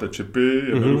dáváte čipy,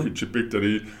 jednoduchý čipy,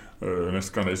 které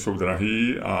dneska nejsou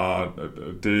drahý a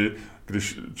ty,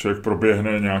 když člověk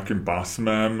proběhne nějakým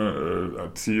pásmem,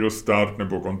 cíl, start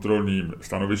nebo kontrolní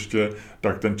stanoviště,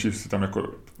 tak ten čip si tam jako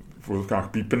v vozovkách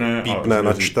pípne,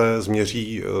 načte,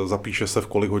 změří, zapíše se, v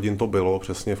kolik hodin to bylo,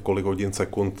 přesně v kolik hodin,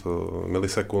 sekund,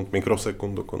 milisekund,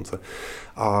 mikrosekund dokonce.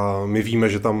 A my víme,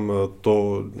 že tam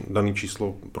to dané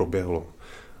číslo proběhlo.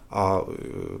 A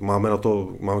máme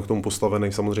k tomu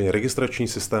postavený samozřejmě registrační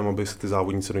systém, aby se ty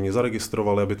závodníci do něj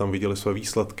zaregistrovali, aby tam viděli své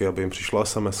výsledky, aby jim přišla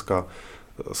SMS-ka.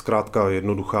 Zkrátka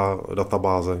jednoduchá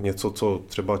databáze, něco, co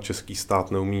třeba český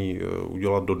stát neumí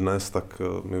udělat dodnes, tak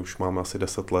my už máme asi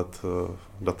 10 let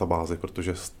databázy,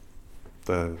 protože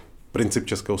to je princip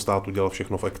českého státu dělat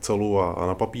všechno v Excelu a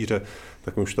na papíře,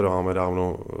 tak my už to dáváme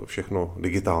dávno všechno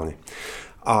digitálně.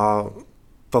 A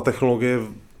ta technologie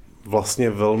vlastně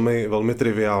velmi, velmi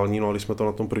triviální, no a když jsme to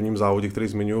na tom prvním závodě, který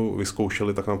zmiňuji,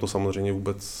 vyzkoušeli, tak nám to samozřejmě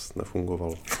vůbec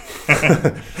nefungovalo.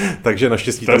 Takže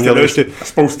naštěstí tam měli ještě...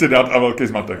 Spousty dat a velký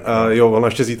zmatek. Jo,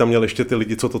 naštěstí tam měli ještě ty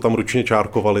lidi, co to tam ručně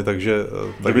čárkovali, takže...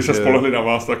 Kdyby se spolehli na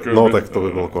vás, tak... No, tak to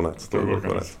by byl konec.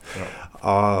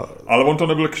 Ale on to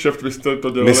nebyl kšeft, vy jste to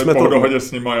dělali po dohodě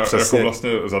s nima, jako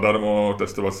vlastně zadarmo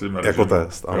testovacím režim. Jako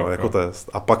test, ano, jako test.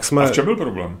 A pak jsme... A v čem byl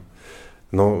problém?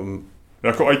 No...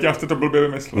 Jako ajťák jste to blbě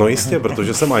vymyslel. No jistě,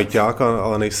 protože jsem ajťák,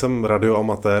 ale nejsem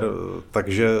radioamatér,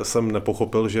 takže jsem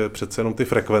nepochopil, že přece jenom ty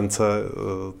frekvence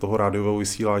toho rádiového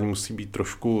vysílání musí být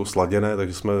trošku sladěné,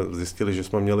 takže jsme zjistili, že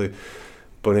jsme měli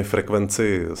plně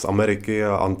frekvenci z Ameriky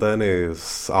a antény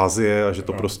z Asie a že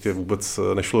to prostě vůbec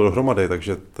nešlo dohromady,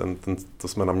 takže to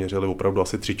jsme naměřili opravdu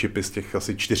asi 3 čipy z těch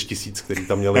asi 4000, který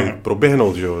tam měli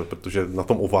proběhnout, že jo? Protože na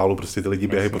tom oválu prostě ty lidi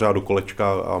běhají pořád do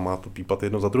kolečka a má to pípat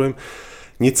jedno za druhým.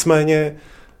 Nicméně,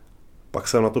 pak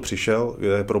jsem na to přišel,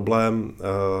 je problém,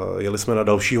 jeli jsme na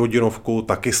další hodinovku,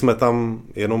 taky jsme tam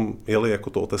jenom jeli jako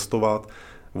to otestovat,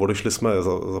 odešli jsme,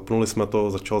 zapnuli jsme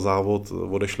to, začal závod,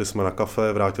 odešli jsme na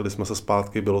kafe, vrátili jsme se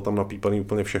zpátky, bylo tam napípané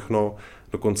úplně všechno,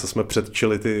 dokonce jsme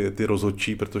předčili ty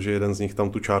rozhodčí, protože jeden z nich tam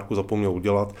tu čárku zapomněl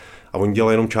udělat a oni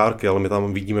dělají jenom čárky, ale my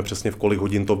tam vidíme přesně v kolik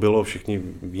hodin to bylo, všichni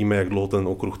víme, jak dlouho ten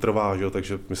okruh trvá, že?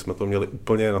 Takže my jsme to měli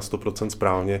úplně na 100%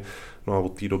 správně, no a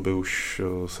od té doby už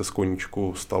se z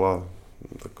koníčku stala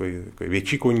takový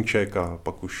větší koníček a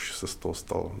pak už se z toho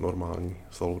stalo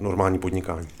normální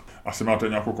podnikání. Asi máte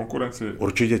nějakou konkurenci?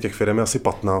 Určitě, těch firm je asi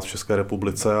 15 v České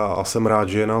republice a jsem rád,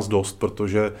 že je nás dost,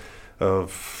 protože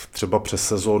třeba přes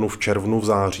sezónu v červnu, v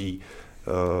září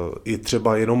i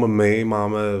třeba jenom my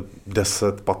máme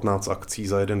 10-15 akcí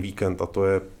za jeden víkend a to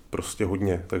je prostě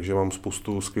hodně, takže mám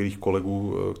spoustu skvělých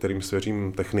kolegů, kterým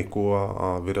svěřím techniku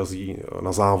a vyrazí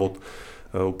na závod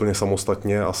úplně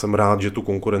samostatně a jsem rád, že tu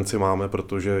konkurenci máme,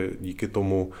 protože díky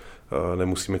tomu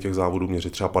nemusíme těch závodů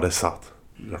měřit třeba 50.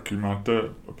 Jaký máte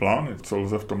plány? Co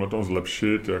lze v tomhletom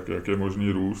zlepšit? Jak je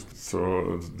možný růst? Co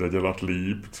jde dělat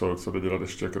líp? Co jde dělat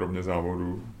ještě kromě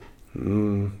závodů?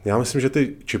 Já myslím, že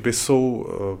ty čipy jsou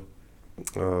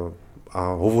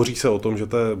a hovoří se o tom, že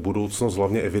to je budoucnost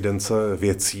hlavně evidence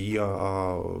věcí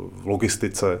a v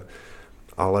logistice,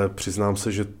 ale přiznám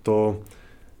se, že to,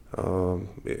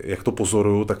 jak to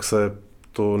pozoruju, tak se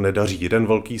to nedaří. Jeden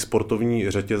velký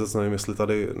sportovní řetězec, nevím, jestli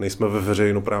tady nejsme ve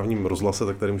veřejnoprávním rozhlase,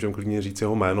 tak tady můžeme klidně říct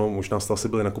jeho jméno, možná jste asi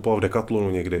byli nakupovat v Decathlonu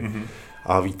někdy. Mm-hmm.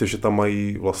 A víte, že tam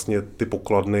mají vlastně ty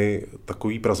pokladny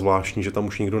takový prazvláštní, že tam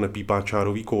už nikdo nepípá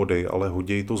čárový kódy, ale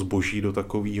hodí to zboží do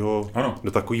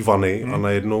takové vany a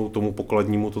najednou tomu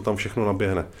pokladnímu to tam všechno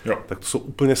naběhne. Jo. Tak to jsou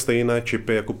úplně stejné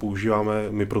čipy, jako používáme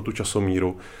my pro tu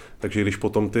časomíru. Takže když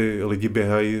potom ty lidi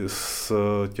běhají s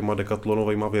těma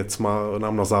Decathlonovejma věcma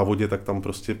nám na závodě, tak tam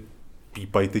prostě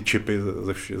pípají ty čipy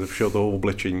ze všeho toho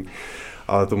oblečení.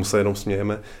 Ale tomu se jenom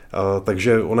smějeme.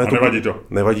 Takže ono je to... nevadí to?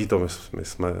 Nevadí to,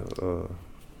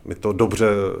 my to dobře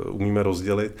umíme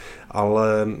rozdělit,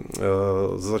 ale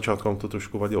ze začátku nám to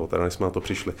trošku vadilo, teda než jsme na to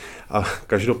přišli. A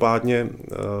každopádně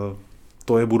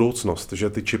to je budoucnost, že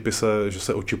ty čipy že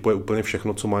se očipuje úplně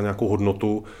všechno, co má nějakou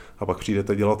hodnotu a pak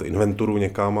přijdete dělat inventuru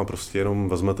někam a prostě jenom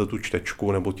vezmete tu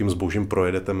čtečku nebo tím zbožím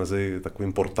projedete mezi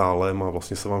takovým portálem a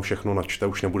vlastně se vám všechno načte,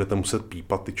 už nebudete muset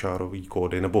pípat ty čárový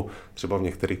kódy, nebo třeba v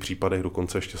některých případech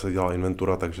dokonce ještě se dělá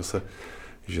inventura, takže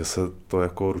že se to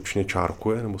jako ručně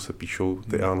čárkuje, nebo se píšou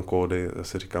ty EAN kódy. Já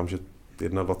si říkám, že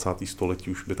 21.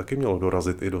 století už by taky mělo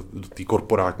dorazit i do té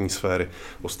korporátní sféry.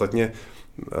 Ostatně,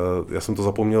 já jsem to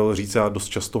zapomněl říct, já dost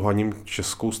často haním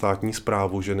českou státní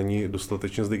správu, že není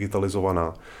dostatečně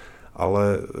zdigitalizovaná,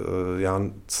 ale já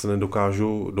se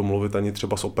nedokážu domluvit ani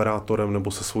třeba s operátorem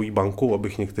nebo se svojí bankou,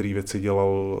 abych některé věci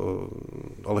dělal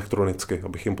elektronicky,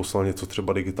 abych jim poslal něco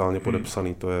třeba digitálně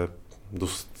podepsaný. To je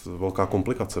dost velká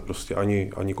komplikace, prostě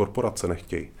ani korporace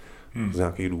nechtějí. Z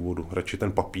nějakých důvodů. Radši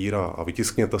ten papír a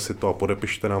vytiskněte si to a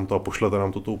podepište nám to a pošlete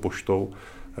nám to tou poštou.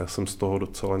 Já jsem z toho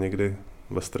docela někdy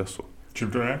ve stresu.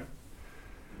 Čím to je?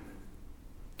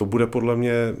 To bude podle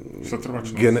mě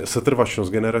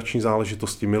setrvačnost, generační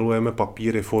záležitosti. Milujeme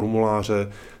papíry,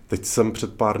 formuláře. Teď jsem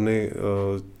před pár dny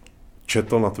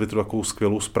četl na Twitteru takovou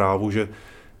skvělou zprávu, že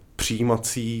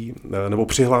přijímací nebo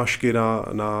přihlášky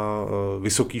na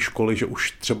vysoké školy, že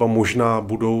už třeba možná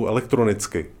budou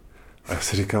elektronicky. A já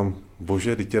si říkám,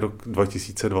 bože, teď je rok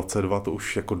 2022, to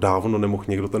už jako dávno nemohl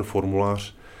někdo ten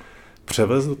formulář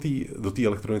převést do té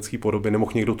elektronické podoby,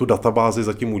 nemohl někdo tu databázi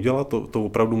zatím udělat, to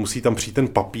opravdu musí tam přijít ten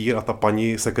papír a ta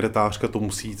paní sekretářka to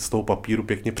musí z toho papíru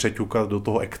pěkně přeťukat do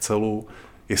toho Excelu,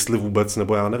 jestli vůbec,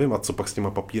 nebo já nevím, a co pak s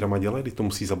těma papírama dělají, když to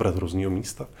musí zabrat hroznýho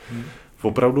místa.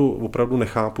 Opravdu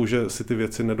nechápu, že si ty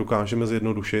věci nedokážeme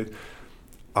zjednodušit.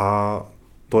 A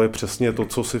to je přesně to,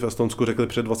 co si v Estonsku řekli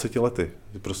před 20 lety.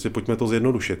 Prostě pojďme to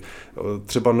zjednodušit.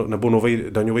 Třeba nebo nový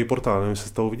daňový portál, nevím, jestli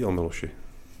jsi toho viděl, Miloši.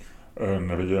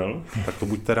 Neviděl. Tak to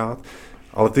buďte rád.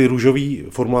 Ale ty růžový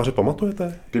formuláře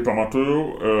pamatujete? Ty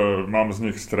pamatuju, mám z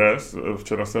nich stres.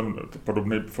 Včera jsem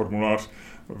podobný formulář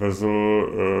vezl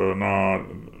na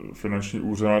finanční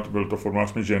úřad, byl to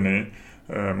formulář mé ženy.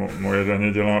 Moje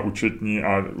daně dělá účetní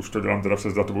a už to dělám teda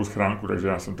přes datovou schránku, takže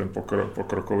já jsem ten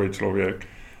pokrokový člověk,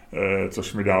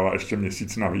 což mi dává ještě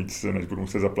měsíc navíc, než budu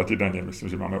muset zaplatit daně. Myslím,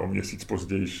 že máme o měsíc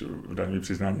později v daňový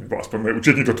přiznání, nebo aspoň moje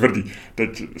účetní to tvrdí.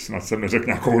 Teď snad jsem neřekl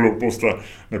nějakou hloupost a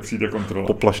nepřijde kontrola.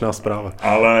 Poplašná zpráva.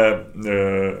 Ale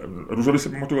růžový si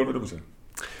pamatuju velmi dobře.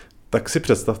 Tak si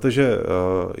představte, že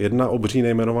jedna obří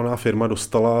nejmenovaná firma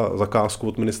dostala zakázku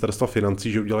od ministerstva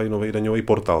financí, že udělají nový daňový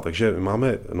portál. Takže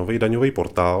máme nový daňový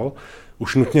portál,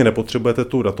 už nutně nepotřebujete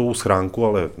tu datovou schránku,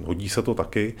 ale hodí se to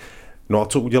taky. No a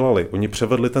co udělali? Oni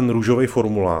převedli ten růžový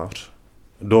formulář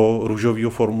do růžového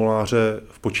formuláře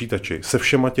v počítači se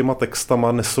všema těma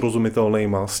textama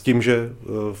nesrozumitelnýma, s tím, že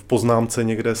v poznámce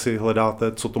někde si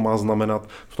hledáte, co to má znamenat.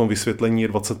 V tom vysvětlení je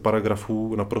 20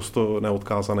 paragrafů naprosto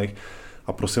neodkázaných.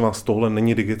 A prosím vás, tohle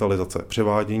není digitalizace.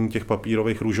 Převádění těch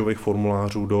papírových růžových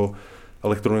formulářů do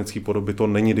elektronické podoby, to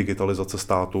není digitalizace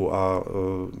státu a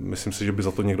myslím si, že by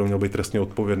za to někdo měl být trestně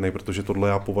odpovědný, protože tohle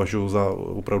já považuji za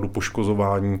opravdu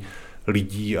poškozování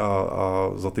lidí a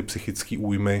za ty psychické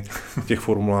újmy těch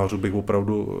formulářů bych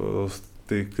opravdu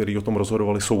ty, kteří o tom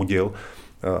rozhodovali, soudil.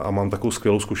 A mám takovou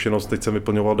skvělou zkušenost, teď jsem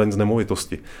vyplňoval daň z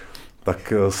nemovitosti.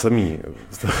 Tak jsem jí...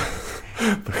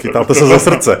 Chytáte se za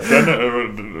srdce.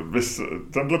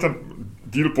 Tenhle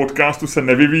díl podcastu se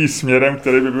nevyvíjí směrem,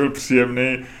 který by byl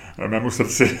příjemný mému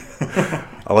srdci.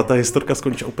 Ale ta historka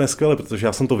skončila úplně skvěle, protože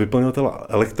já jsem to vyplnil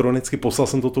elektronicky, poslal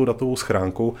jsem to tou datovou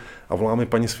schránkou a volá mi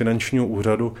paní z finančního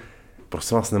úřadu,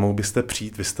 prosím vás, nemohl byste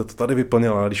přijít, vy jste to tady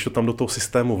vyplnil, ale když to tam do toho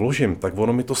systému vložím, tak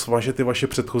ono mi to svaže ty vaše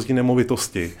předchozí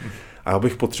nemovitosti. A já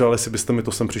bych potřeboval, jestli byste mi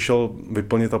to sem přišel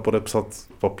vyplnit a podepsat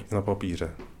na papíře.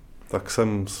 Tak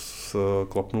jsem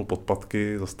klapnul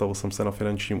podpatky, zastavil jsem se na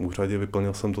finančním úřadě,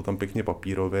 vyplnil jsem to tam pěkně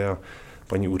papírově a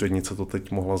paní úřednice to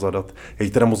teď mohla zadat. Já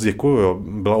jí teda moc děkuju, jo.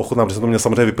 Byla ochotná, protože jsem to měl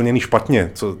samozřejmě vyplněný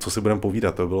špatně, co si budeme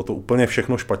povídat. Jo. Bylo to úplně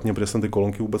všechno špatně, protože jsem ty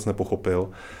kolonky vůbec nepochopil.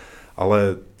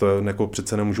 Ale to jako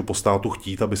přece nemůžu po státu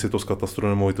chtít, aby si to z katastru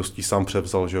nemovitostí sám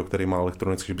převzal, že jo, který má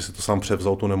elektronicky, že by si to sám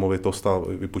převzal tu nemovitost a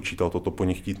vypočítal to po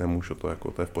nich chtít nemůžu, to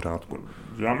je v pořádku.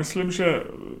 Já myslím, že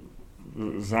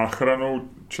záchranou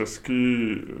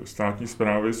české státní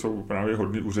správy jsou právě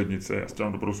hodní úřednice. Já s tím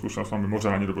mám dobrou zkušenost, mám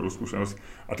mimořádně dobrou zkušenost.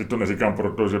 A teď to neříkám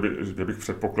proto, že bych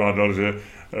předpokládal, že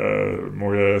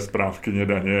moje správkyně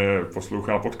daně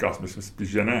poslouchá podcast. Myslím spíš,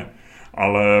 že ne.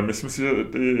 Ale myslím si, že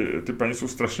ty paní jsou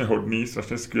strašně hodný,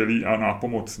 strašně skvělý a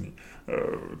nápomocný.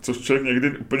 Což člověk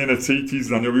někdy úplně necítí z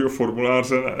daňového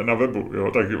formuláře na webu.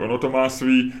 Jo? Tak ono to má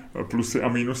svý plusy a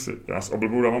mínusy. Já s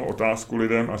oblibou dávám otázku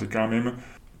lidem a říkám jim,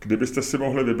 kdybyste si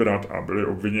mohli vybrat a byli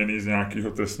obviněni z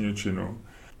nějakého trestního činu,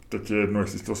 teď je jedno,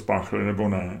 jestli jste to spáchali nebo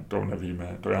ne, to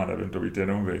nevíme, to já nevím, to víte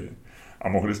jenom vy. A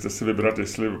mohli jste si vybrat,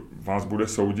 jestli vás bude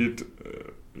soudit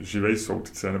živej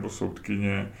soudce nebo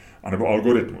soudkyně, anebo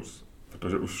algoritmus.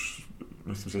 Protože už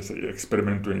myslím, že se i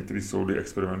experimentuje, některé soudy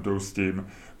experimentují s tím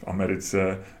v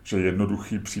Americe, že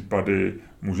jednoduchý případy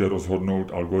může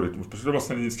rozhodnout algoritmus. Protože to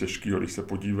vlastně není nic těžkého, když se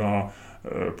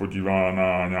podívá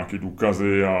na nějaké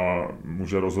důkazy a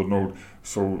může rozhodnout.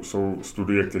 Jsou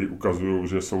studie, které ukazují,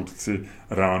 že soudci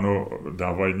ráno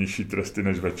dávají nižší tresty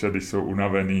než večer, když jsou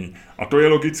unavený. A to je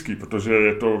logický, protože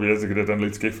je to věc, kde ten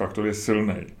lidský faktor je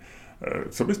silný.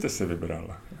 Co byste si vybral?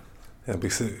 Já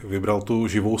bych si vybral tu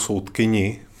živou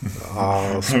soudkyni a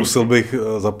zkusil bych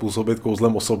zapůsobit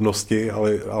kouzlem osobnosti,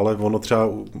 ale ono třeba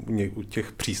u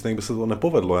těch přísných by se to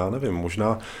nepovedlo, já nevím,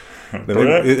 možná, nevím,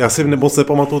 já si moc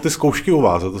nepamatuju ty zkoušky u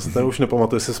vás, to si tady už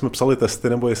nepamatuju, jestli jsme psali testy,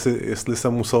 nebo jestli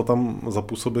jsem musel tam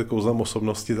zapůsobit kouzlem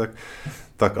osobnosti,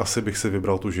 tak asi bych si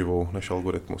vybral tu živou než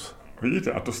algoritmus.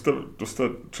 Vidíte, a to jste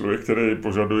člověk, který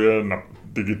požaduje na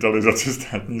digitalizaci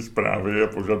státní správy a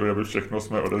požaduje, aby všechno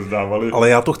jsme odezdávali. Ale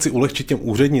já to chci ulehčit těm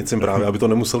úřednicím právě, aby to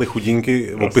nemuseli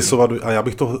chudinky opisovat a já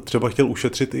bych to třeba chtěl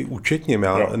ušetřit i účetním.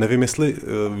 Já nevím, jestli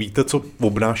víte, co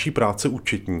obnáší práce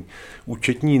účetní.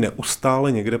 Účetní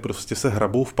neustále někde prostě se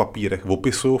hrabou v papírech,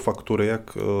 opisují faktury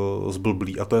jak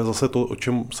zblblí a to je zase to, o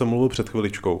čem jsem mluvil před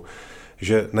chviličkou.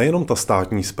 že nejenom ta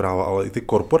státní správa, ale i ty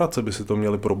korporace by si to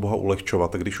měly pro boha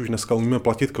ulehčovat. Tak když už dneska umíme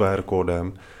platit QR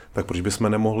kódem, tak proč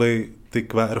bychom nemohli ty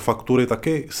QR faktury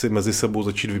taky si mezi sebou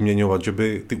začít vyměňovat, že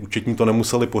by ty účetní to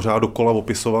nemuseli pořád dokola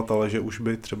opisovat, ale že už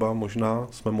by třeba možná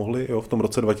jsme mohli v tom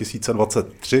roce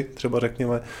 2023 třeba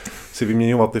řekněme si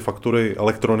vyměňovat ty faktury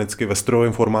elektronicky ve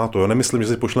strojovém formátu. Jo? Nemyslím, že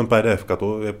si pošlem PDF,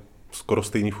 to je skoro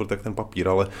stejný furt jak ten papír,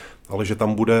 ale že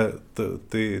tam bude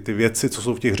ty věci, co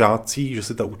jsou v těch řádcích, že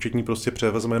si ta účetní prostě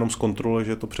převezme jenom z kontroly,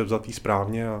 že je to převzatý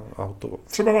správně a hotovo.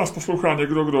 Třeba vás poslouchá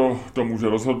někdo, kdo to může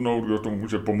rozhodnout, kdo tomu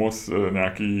může pomoct,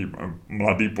 nějaký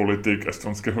mladý politik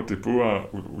estonského typu a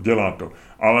udělá to.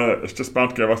 Ale ještě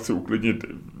zpátky, já vás chci uklidnit,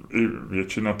 i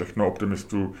většina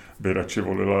technooptimistů by radši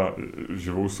volila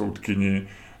živou soudkyni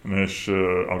než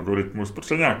algoritmus,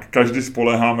 protože nějak každý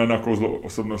spoléháme na kouzlo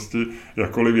osobnosti,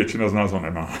 jakkoliv většina z nás ho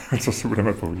nemá, co si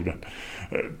budeme povídat.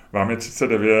 Vám je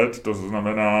 39, to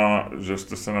znamená, že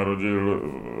jste se narodil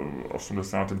v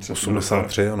 83.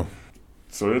 83, ano.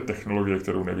 Co je technologie,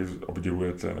 kterou nejvíc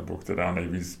obdivujete, nebo která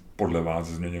nejvíc podle vás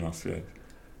změnila svět?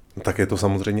 Tak je to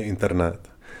samozřejmě internet,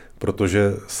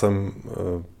 protože jsem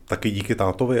taky díky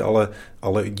tátovi,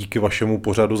 ale díky vašemu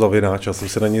pořadu Zavináč, já jsem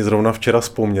si na něj zrovna včera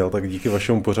vzpomněl, tak díky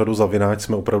vašemu pořadu Zavináč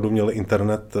jsme opravdu měli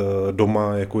internet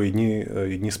doma jako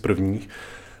jedni z prvních.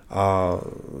 A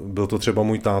byl to třeba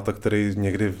můj táta, který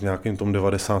někdy v nějakém tom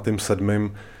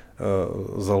 97.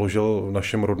 Založil v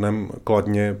našem rodném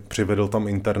Kladně, přivedl tam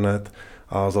internet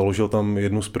a založil tam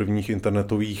jednu z prvních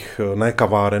internetových, ne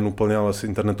kaváren úplně, ale z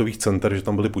internetových center, že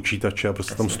tam byly počítače a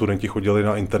prostě tam studenti chodili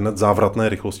na internet závratné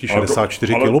rychlosti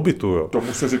 64 kilobitů. Jo.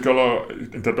 Tomu se říkala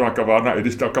internetová kavárna, i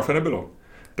když tam kafe nebylo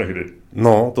tehdy.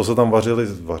 No, to se tam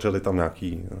vařili tam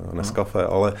nějaký Nescafé,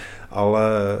 ale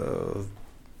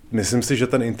myslím si, že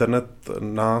ten internet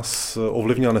nás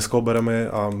ovlivnil, dneska ho bereme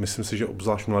a myslím si, že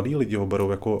obzvlášť mladí lidi ho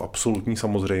berou jako absolutní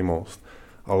samozřejmost.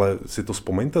 Ale si to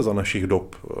vzpomeňte za našich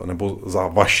dob, nebo za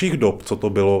vašich dob, co to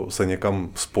bylo se někam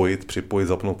spojit, připojit,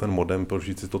 zapnout ten modem,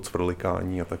 prožít si to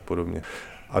cvrlikání a tak podobně.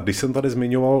 A když jsem tady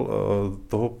zmiňoval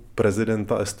toho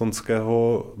prezidenta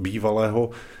estonského bývalého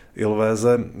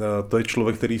Ilvéze, to je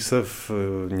člověk, který se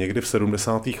někdy v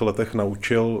 70. letech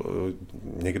naučil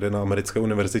někde na americké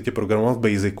univerzitě programovat v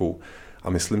Basicu. A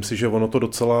myslím si, že ono to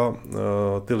docela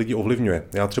ty lidi ovlivňuje.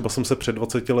 Já třeba jsem se před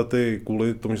 20 lety,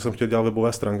 kvůli tomu, že jsem chtěl dělat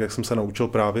webové stránky, jak jsem se naučil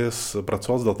právě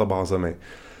pracovat s databázemi.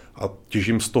 A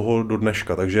těžím z toho do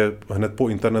dneška. Takže hned po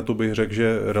internetu bych řekl,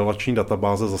 že relační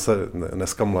databáze zase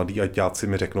dneska mladí ajťáci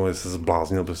mi řeknou, že se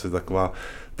zbláznil, protože taková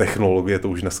technologie, to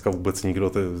už dneska vůbec nikdo,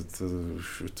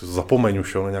 to zapomeň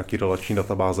už na nějaký relační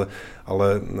databáze,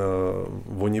 ale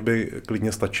oni by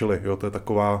klidně stačili. Jo? To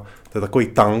je takový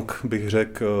tank, bych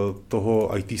řekl,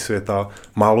 toho IT světa.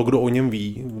 Málo kdo o něm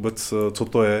ví vůbec, co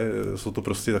to je. Jsou to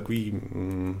prostě takový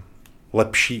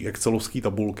lepší excelovské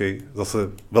tabulky, zase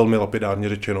velmi lapidárně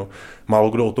řečeno. Málo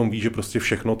kdo o tom ví, že prostě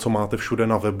všechno, co máte všude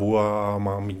na webu a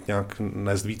má mít nějak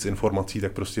nést víc informací,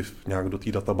 tak prostě nějak do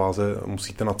té databáze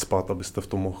musíte nacpat, abyste v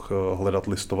tom mohl hledat,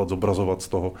 listovat, zobrazovat z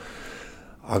toho.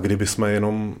 A kdyby jsme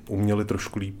jenom uměli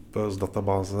trošku líp s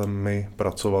databázemi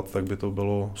pracovat, tak by to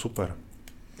bylo super.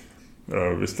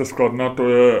 Vy jste z Kladna, to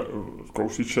je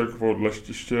kousíček od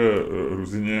letiště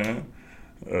Ruzyně.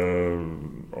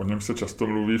 O něm se často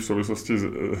mluví v souvislosti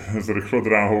s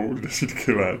rychlodráhou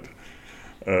desítky let.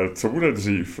 Co bude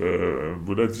dřív?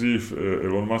 Bude dřív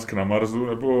Elon Musk na Marsu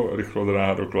nebo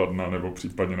rychlodráha do Kladna nebo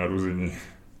případně na Ruzyni?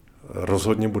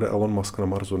 Rozhodně bude Elon Musk na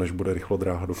Marsu, než bude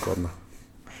rychlodráha do Kladna.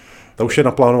 Ta už je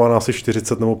naplánovaná asi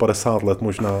 40 nebo 50 let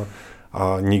možná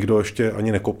a nikdo ještě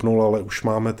ani nekopnul, ale už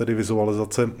máme tedy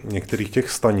vizualizace některých těch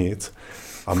stanic.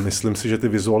 A myslím si, že ty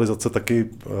vizualizace taky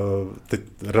teď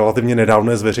relativně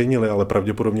nedávno zveřejnili, ale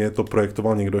pravděpodobně to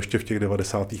projektoval někdo ještě v těch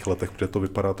 90. letech, protože to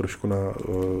vypadá trošku na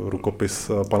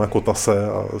rukopis pana Kotase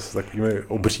a s takovými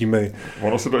obřími.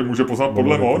 Ono se to i může poznat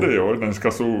podle módy, jo?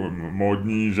 Dneska jsou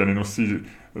módní, ženy nosí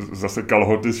zase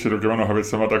kalhoty s širokýma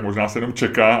nohavicema, tak možná se jenom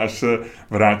čeká, až se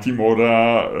vrátí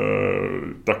móda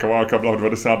taková, jaká byla v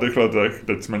 90. letech.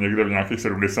 Teď jsme někde v nějakých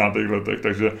 70. letech,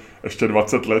 takže ještě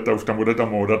 20 let a už tam bude ta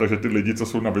móda, takže ty lidi, co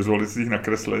jsou na vizualizacích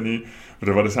nakreslení v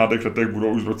 90. letech, budou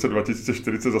už v roce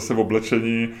 2040 zase v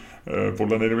oblečení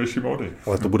podle nejnovější módy.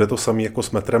 Ale to bude to samé jako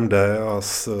s metrem D a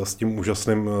s tím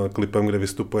úžasným klipem, kde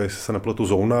vystupuje, jestli se nepletu,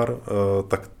 Zónar,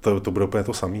 tak to bude úplně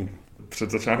to samé.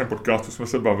 Před začátkem podcastu jsme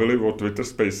se bavili o Twitter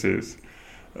Spaces,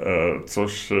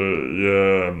 což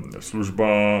je služba,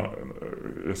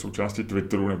 je součástí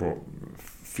Twitteru, nebo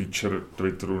feature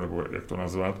Twitteru, nebo jak to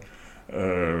nazvat.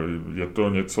 Je to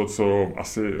něco, co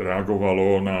asi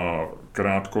reagovalo na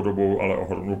krátkodobou, ale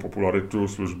ohromnou popularitu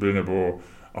služby nebo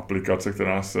aplikace,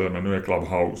 která se jmenuje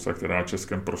Clubhouse a která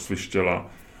Českem prosvištěla,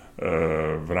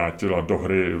 vrátila do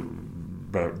hry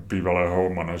bývalého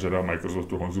manažera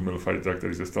Microsoftu Honzu Milfajta,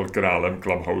 který se stal králem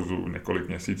Clubhouseu několik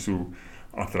měsíců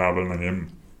a trávil na něm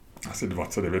asi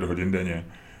 29 hodin denně.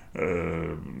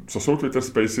 Co jsou Twitter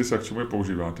Spaces a k čemu je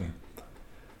používáte?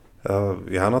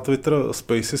 Já na Twitter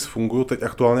Spaces funguji teď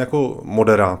aktuálně jako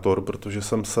moderátor, protože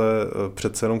jsem se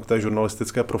přece jenom k té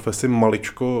žurnalistické profesi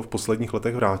maličko v posledních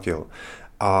letech vrátil.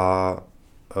 A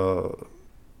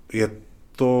je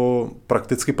to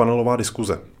prakticky panelová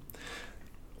diskuze.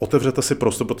 Otevřete si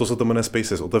prostor, proto se to jmenuje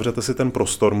Spaces, otevřete si ten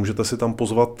prostor, můžete si tam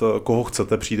pozvat, koho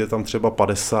chcete, přijde tam třeba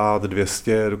 50,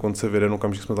 200, dokonce v jeden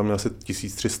okamžik jsme tam měli asi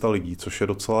 1300 lidí, což je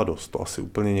docela dost. To asi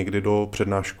úplně někdy do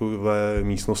přednáškové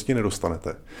místnosti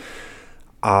nedostanete.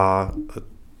 A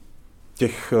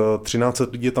těch 13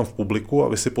 lidí je tam v publiku a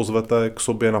vy si pozvete k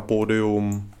sobě na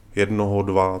pódium 1,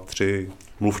 2, 3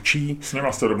 mluvčí. S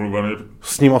nima jste domluvený.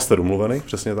 S nima jste domluvený,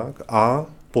 přesně tak. A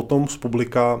potom z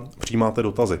publika přijímáte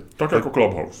dotazy. Tak jako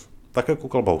Clubhouse. Tak jako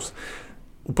Clubhouse.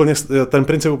 Úplně, ten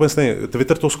princip je úplně stejný.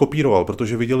 Twitter to skopíroval,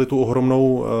 protože viděli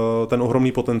ten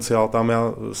ohromný potenciál. Tam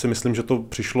já si myslím, že to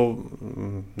přišlo,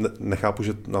 nechápu,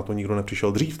 že na to nikdo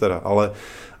nepřišel dřív teda,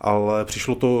 ale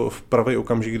přišlo to v pravý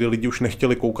okamžik, kdy lidi už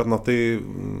nechtěli koukat na ty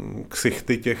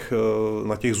ksichty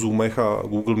na těch Zoomech a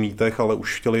Google Meetech, ale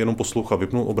už chtěli jenom poslouchat,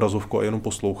 vypnout obrazovku a jenom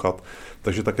poslouchat.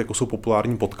 Takže tak, jako jsou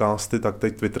populární podcasty, tak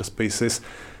teď Twitter Spaces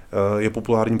je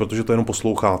populární, protože to jenom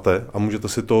posloucháte a můžete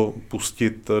si to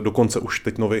pustit dokonce už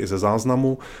teď nově i ze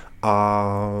záznamu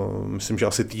a myslím, že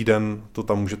asi týden to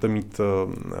tam můžete mít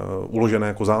uložené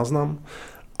jako záznam.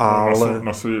 Ale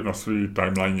na svý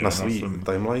timeline. Na svý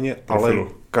timeline, ale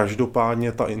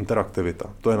každopádně ta interaktivita,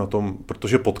 to je na tom,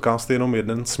 protože podcast je jenom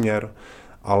jeden směr,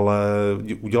 ale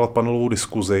udělat panelovou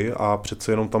diskuzi a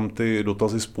přece jenom tam ty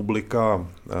dotazy z publika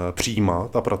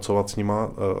přijímat a pracovat s nima,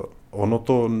 ono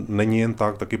to není jen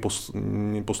tak, taky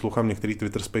poslouchám některý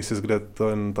Twitter Spaces, kde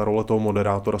ta role toho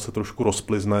moderátora se trošku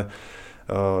rozplizne.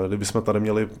 Kdybychom tady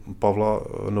měli Pavla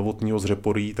Novotního z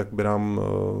Řeporí, tak by nám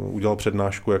udělal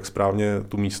přednášku, jak správně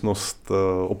tu místnost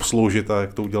obsloužit a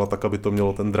jak to udělat tak, aby to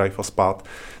mělo ten drive a spát.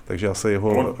 Takže já se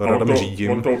jeho radami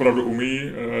řídím. On to opravdu umí?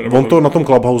 On to na tom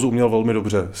Clubhouse uměl velmi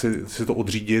dobře, si to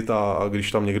odřídit a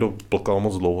když tam někdo plkal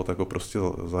moc dlouho, tak ho prostě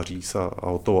zaříz a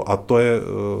hotovo. A to je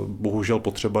bohužel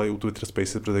potřeba i u Twitter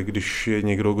Spaces, protože když je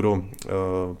někdo, kdo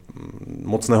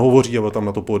moc nehovoří a tam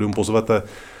na to pódium pozvete,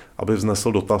 aby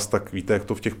vznesl dotaz, tak víte, jak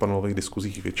to v těch panelových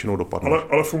diskuzích většinou dopadne.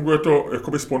 Ale funguje to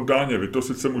jakoby spontánně. Vy to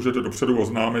sice můžete dopředu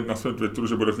oznámit na svém Twitteru,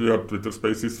 že budete dělat Twitter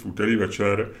Spaces v úterý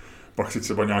večer, pak si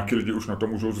třeba nějaký lidi už na to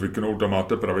můžou zvyknout a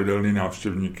máte pravidelný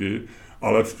návštěvníky,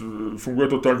 ale funguje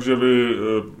to tak, že vy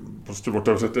prostě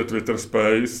otevřete Twitter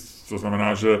Space, to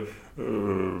znamená, že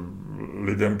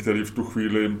lidem, kteří v tu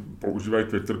chvíli používají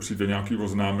Twitter, přijde nějaký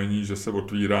oznámení, že se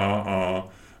otvírá a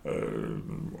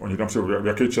oni tam se v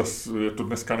jaký čas je to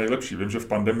dneska nejlepší. Vím, že v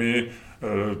pandemii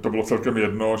to bylo celkem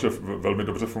jedno, že velmi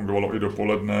dobře fungovalo i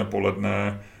dopoledne,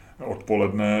 poledne,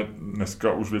 odpoledne.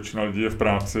 Dneska už většina lidí je v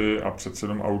práci a přece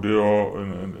jenom audio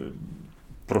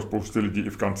pro spousty lidí i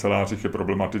v kancelářích je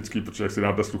problematický, protože jak si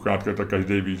dáte sluchátka, tak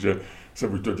každý ví, že se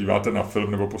buď to díváte na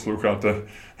film, nebo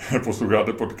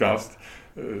posloucháte podcast.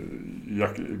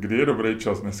 Kdy je dobrý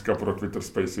čas dneska pro Twitter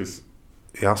Spaces?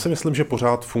 Já si myslím, že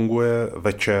pořád funguje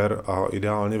večer a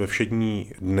ideálně ve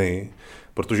všední dny,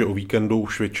 protože o víkendu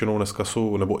už většinou dneska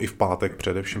jsou, nebo i v pátek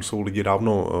především jsou lidi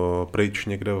dávno pryč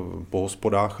někde po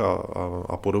hospodách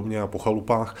a podobně a po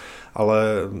chalupách, ale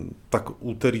tak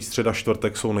úterý, středa,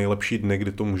 čtvrtek jsou nejlepší dny,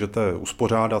 kdy to můžete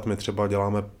uspořádat. My třeba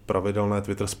děláme pravidelné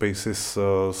Twitter Spaces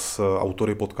s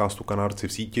autory podcastu Kanárci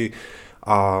v síti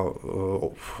a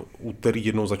v úterý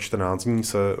jednou za 14 dní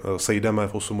se sejdeme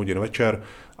v 8 hodin večer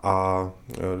a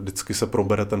vždycky se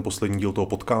probere ten poslední díl toho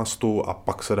podcastu a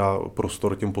pak se dá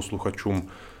prostor těm posluchačům,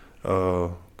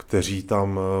 kteří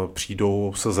tam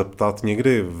přijdou se zeptat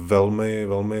někdy velmi,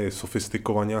 velmi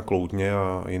sofistikovaně a kloudně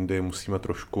a jindy musíme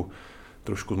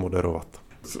trošku zmoderovat.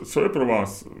 Co je pro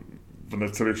vás v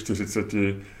necelých 40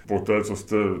 poté, co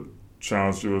jste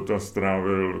část života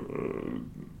strávil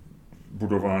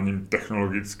budováním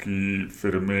technologické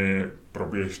firmy pro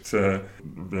běžce,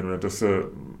 věnujete se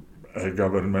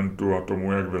e-governmentu a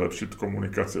tomu, jak vylepšit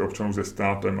komunikaci občanů se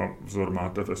státem a vzor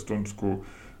máte v Estonsku.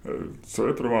 Co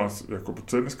je pro vás,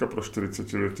 co je dneska pro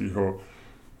 40letého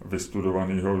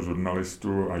vystudovaného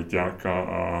žurnalistu, ajťáka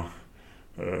a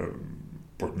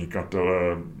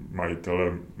podnikatele,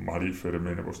 majitele malé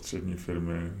firmy nebo střední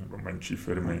firmy nebo menší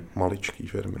firmy?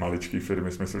 Maličký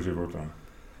firmy, smysl života.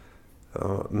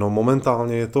 No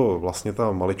momentálně je to vlastně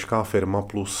ta maličká firma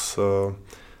plus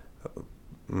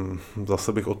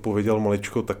Zase bych odpověděl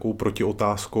maličko takovou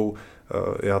protiotázkou.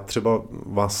 Já třeba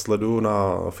vás sleduju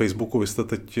na Facebooku, vy jste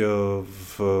teď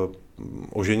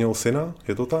oženil syna,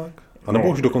 je to tak? A nebo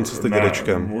už dokonce jste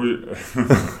dědečkem?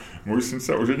 Můj syn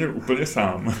se oženil úplně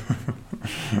sám.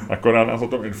 Akorát nás o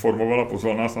tom informoval a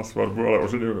pozval nás na svatbu, ale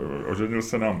oženil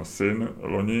se nám syn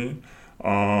loni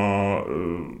a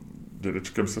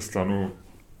dědečkem se stanu,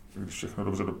 když všechno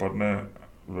dobře dopadne,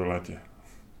 v létě.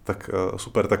 Tak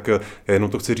super, tak já jenom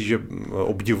to chci říct, že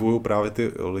obdivuju právě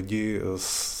ty lidi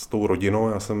s tou rodinou,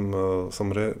 já jsem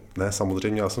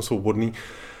samozřejmě, já jsem svobodný,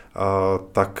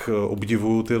 tak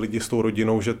obdivuju ty lidi s tou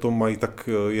rodinou, že to mají tak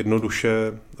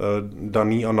jednoduše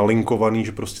daný a nalinkovaný,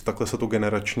 že prostě takhle se to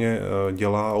generačně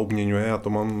dělá a obměňuje, já to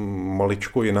mám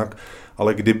maličko jinak,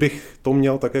 ale kdybych to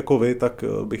měl tak jako vy, tak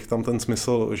bych tam ten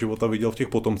smysl života viděl v těch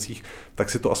potomcích, tak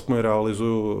si to aspoň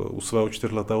realizuju u svého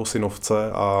 4letého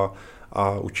synovce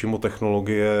a učím o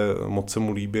technologie, moc se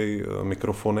mu líbí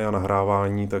mikrofony a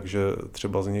nahrávání, takže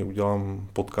třeba z něj udělám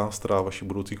podcast a vaši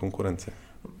budoucí konkurenci.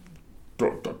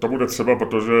 To bude třeba,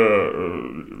 protože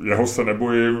jeho se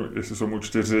nebojím, jestli jsou mu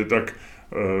 4, tak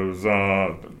za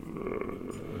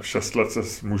 6 let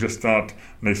se může stát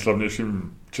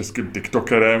nejslavnějším českým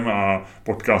tiktokerem a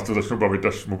podcastu začnou bavit,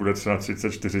 až mu bude třeba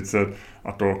 30, 40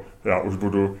 a to já už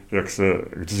budu, jak se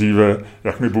dříve,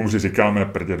 jak my bumři říkáme,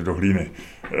 prdět do hlíny.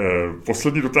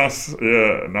 Poslední dotaz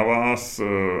je na vás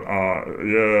a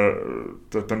je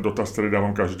ten dotaz, který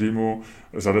dávám každému.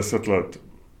 Za 10 let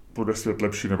bude svět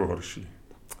lepší nebo horší?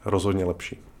 Rozhodně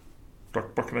lepší. Tak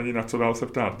pak není na co dál se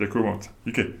ptát. Děkuju moc.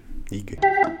 Díky. Díky.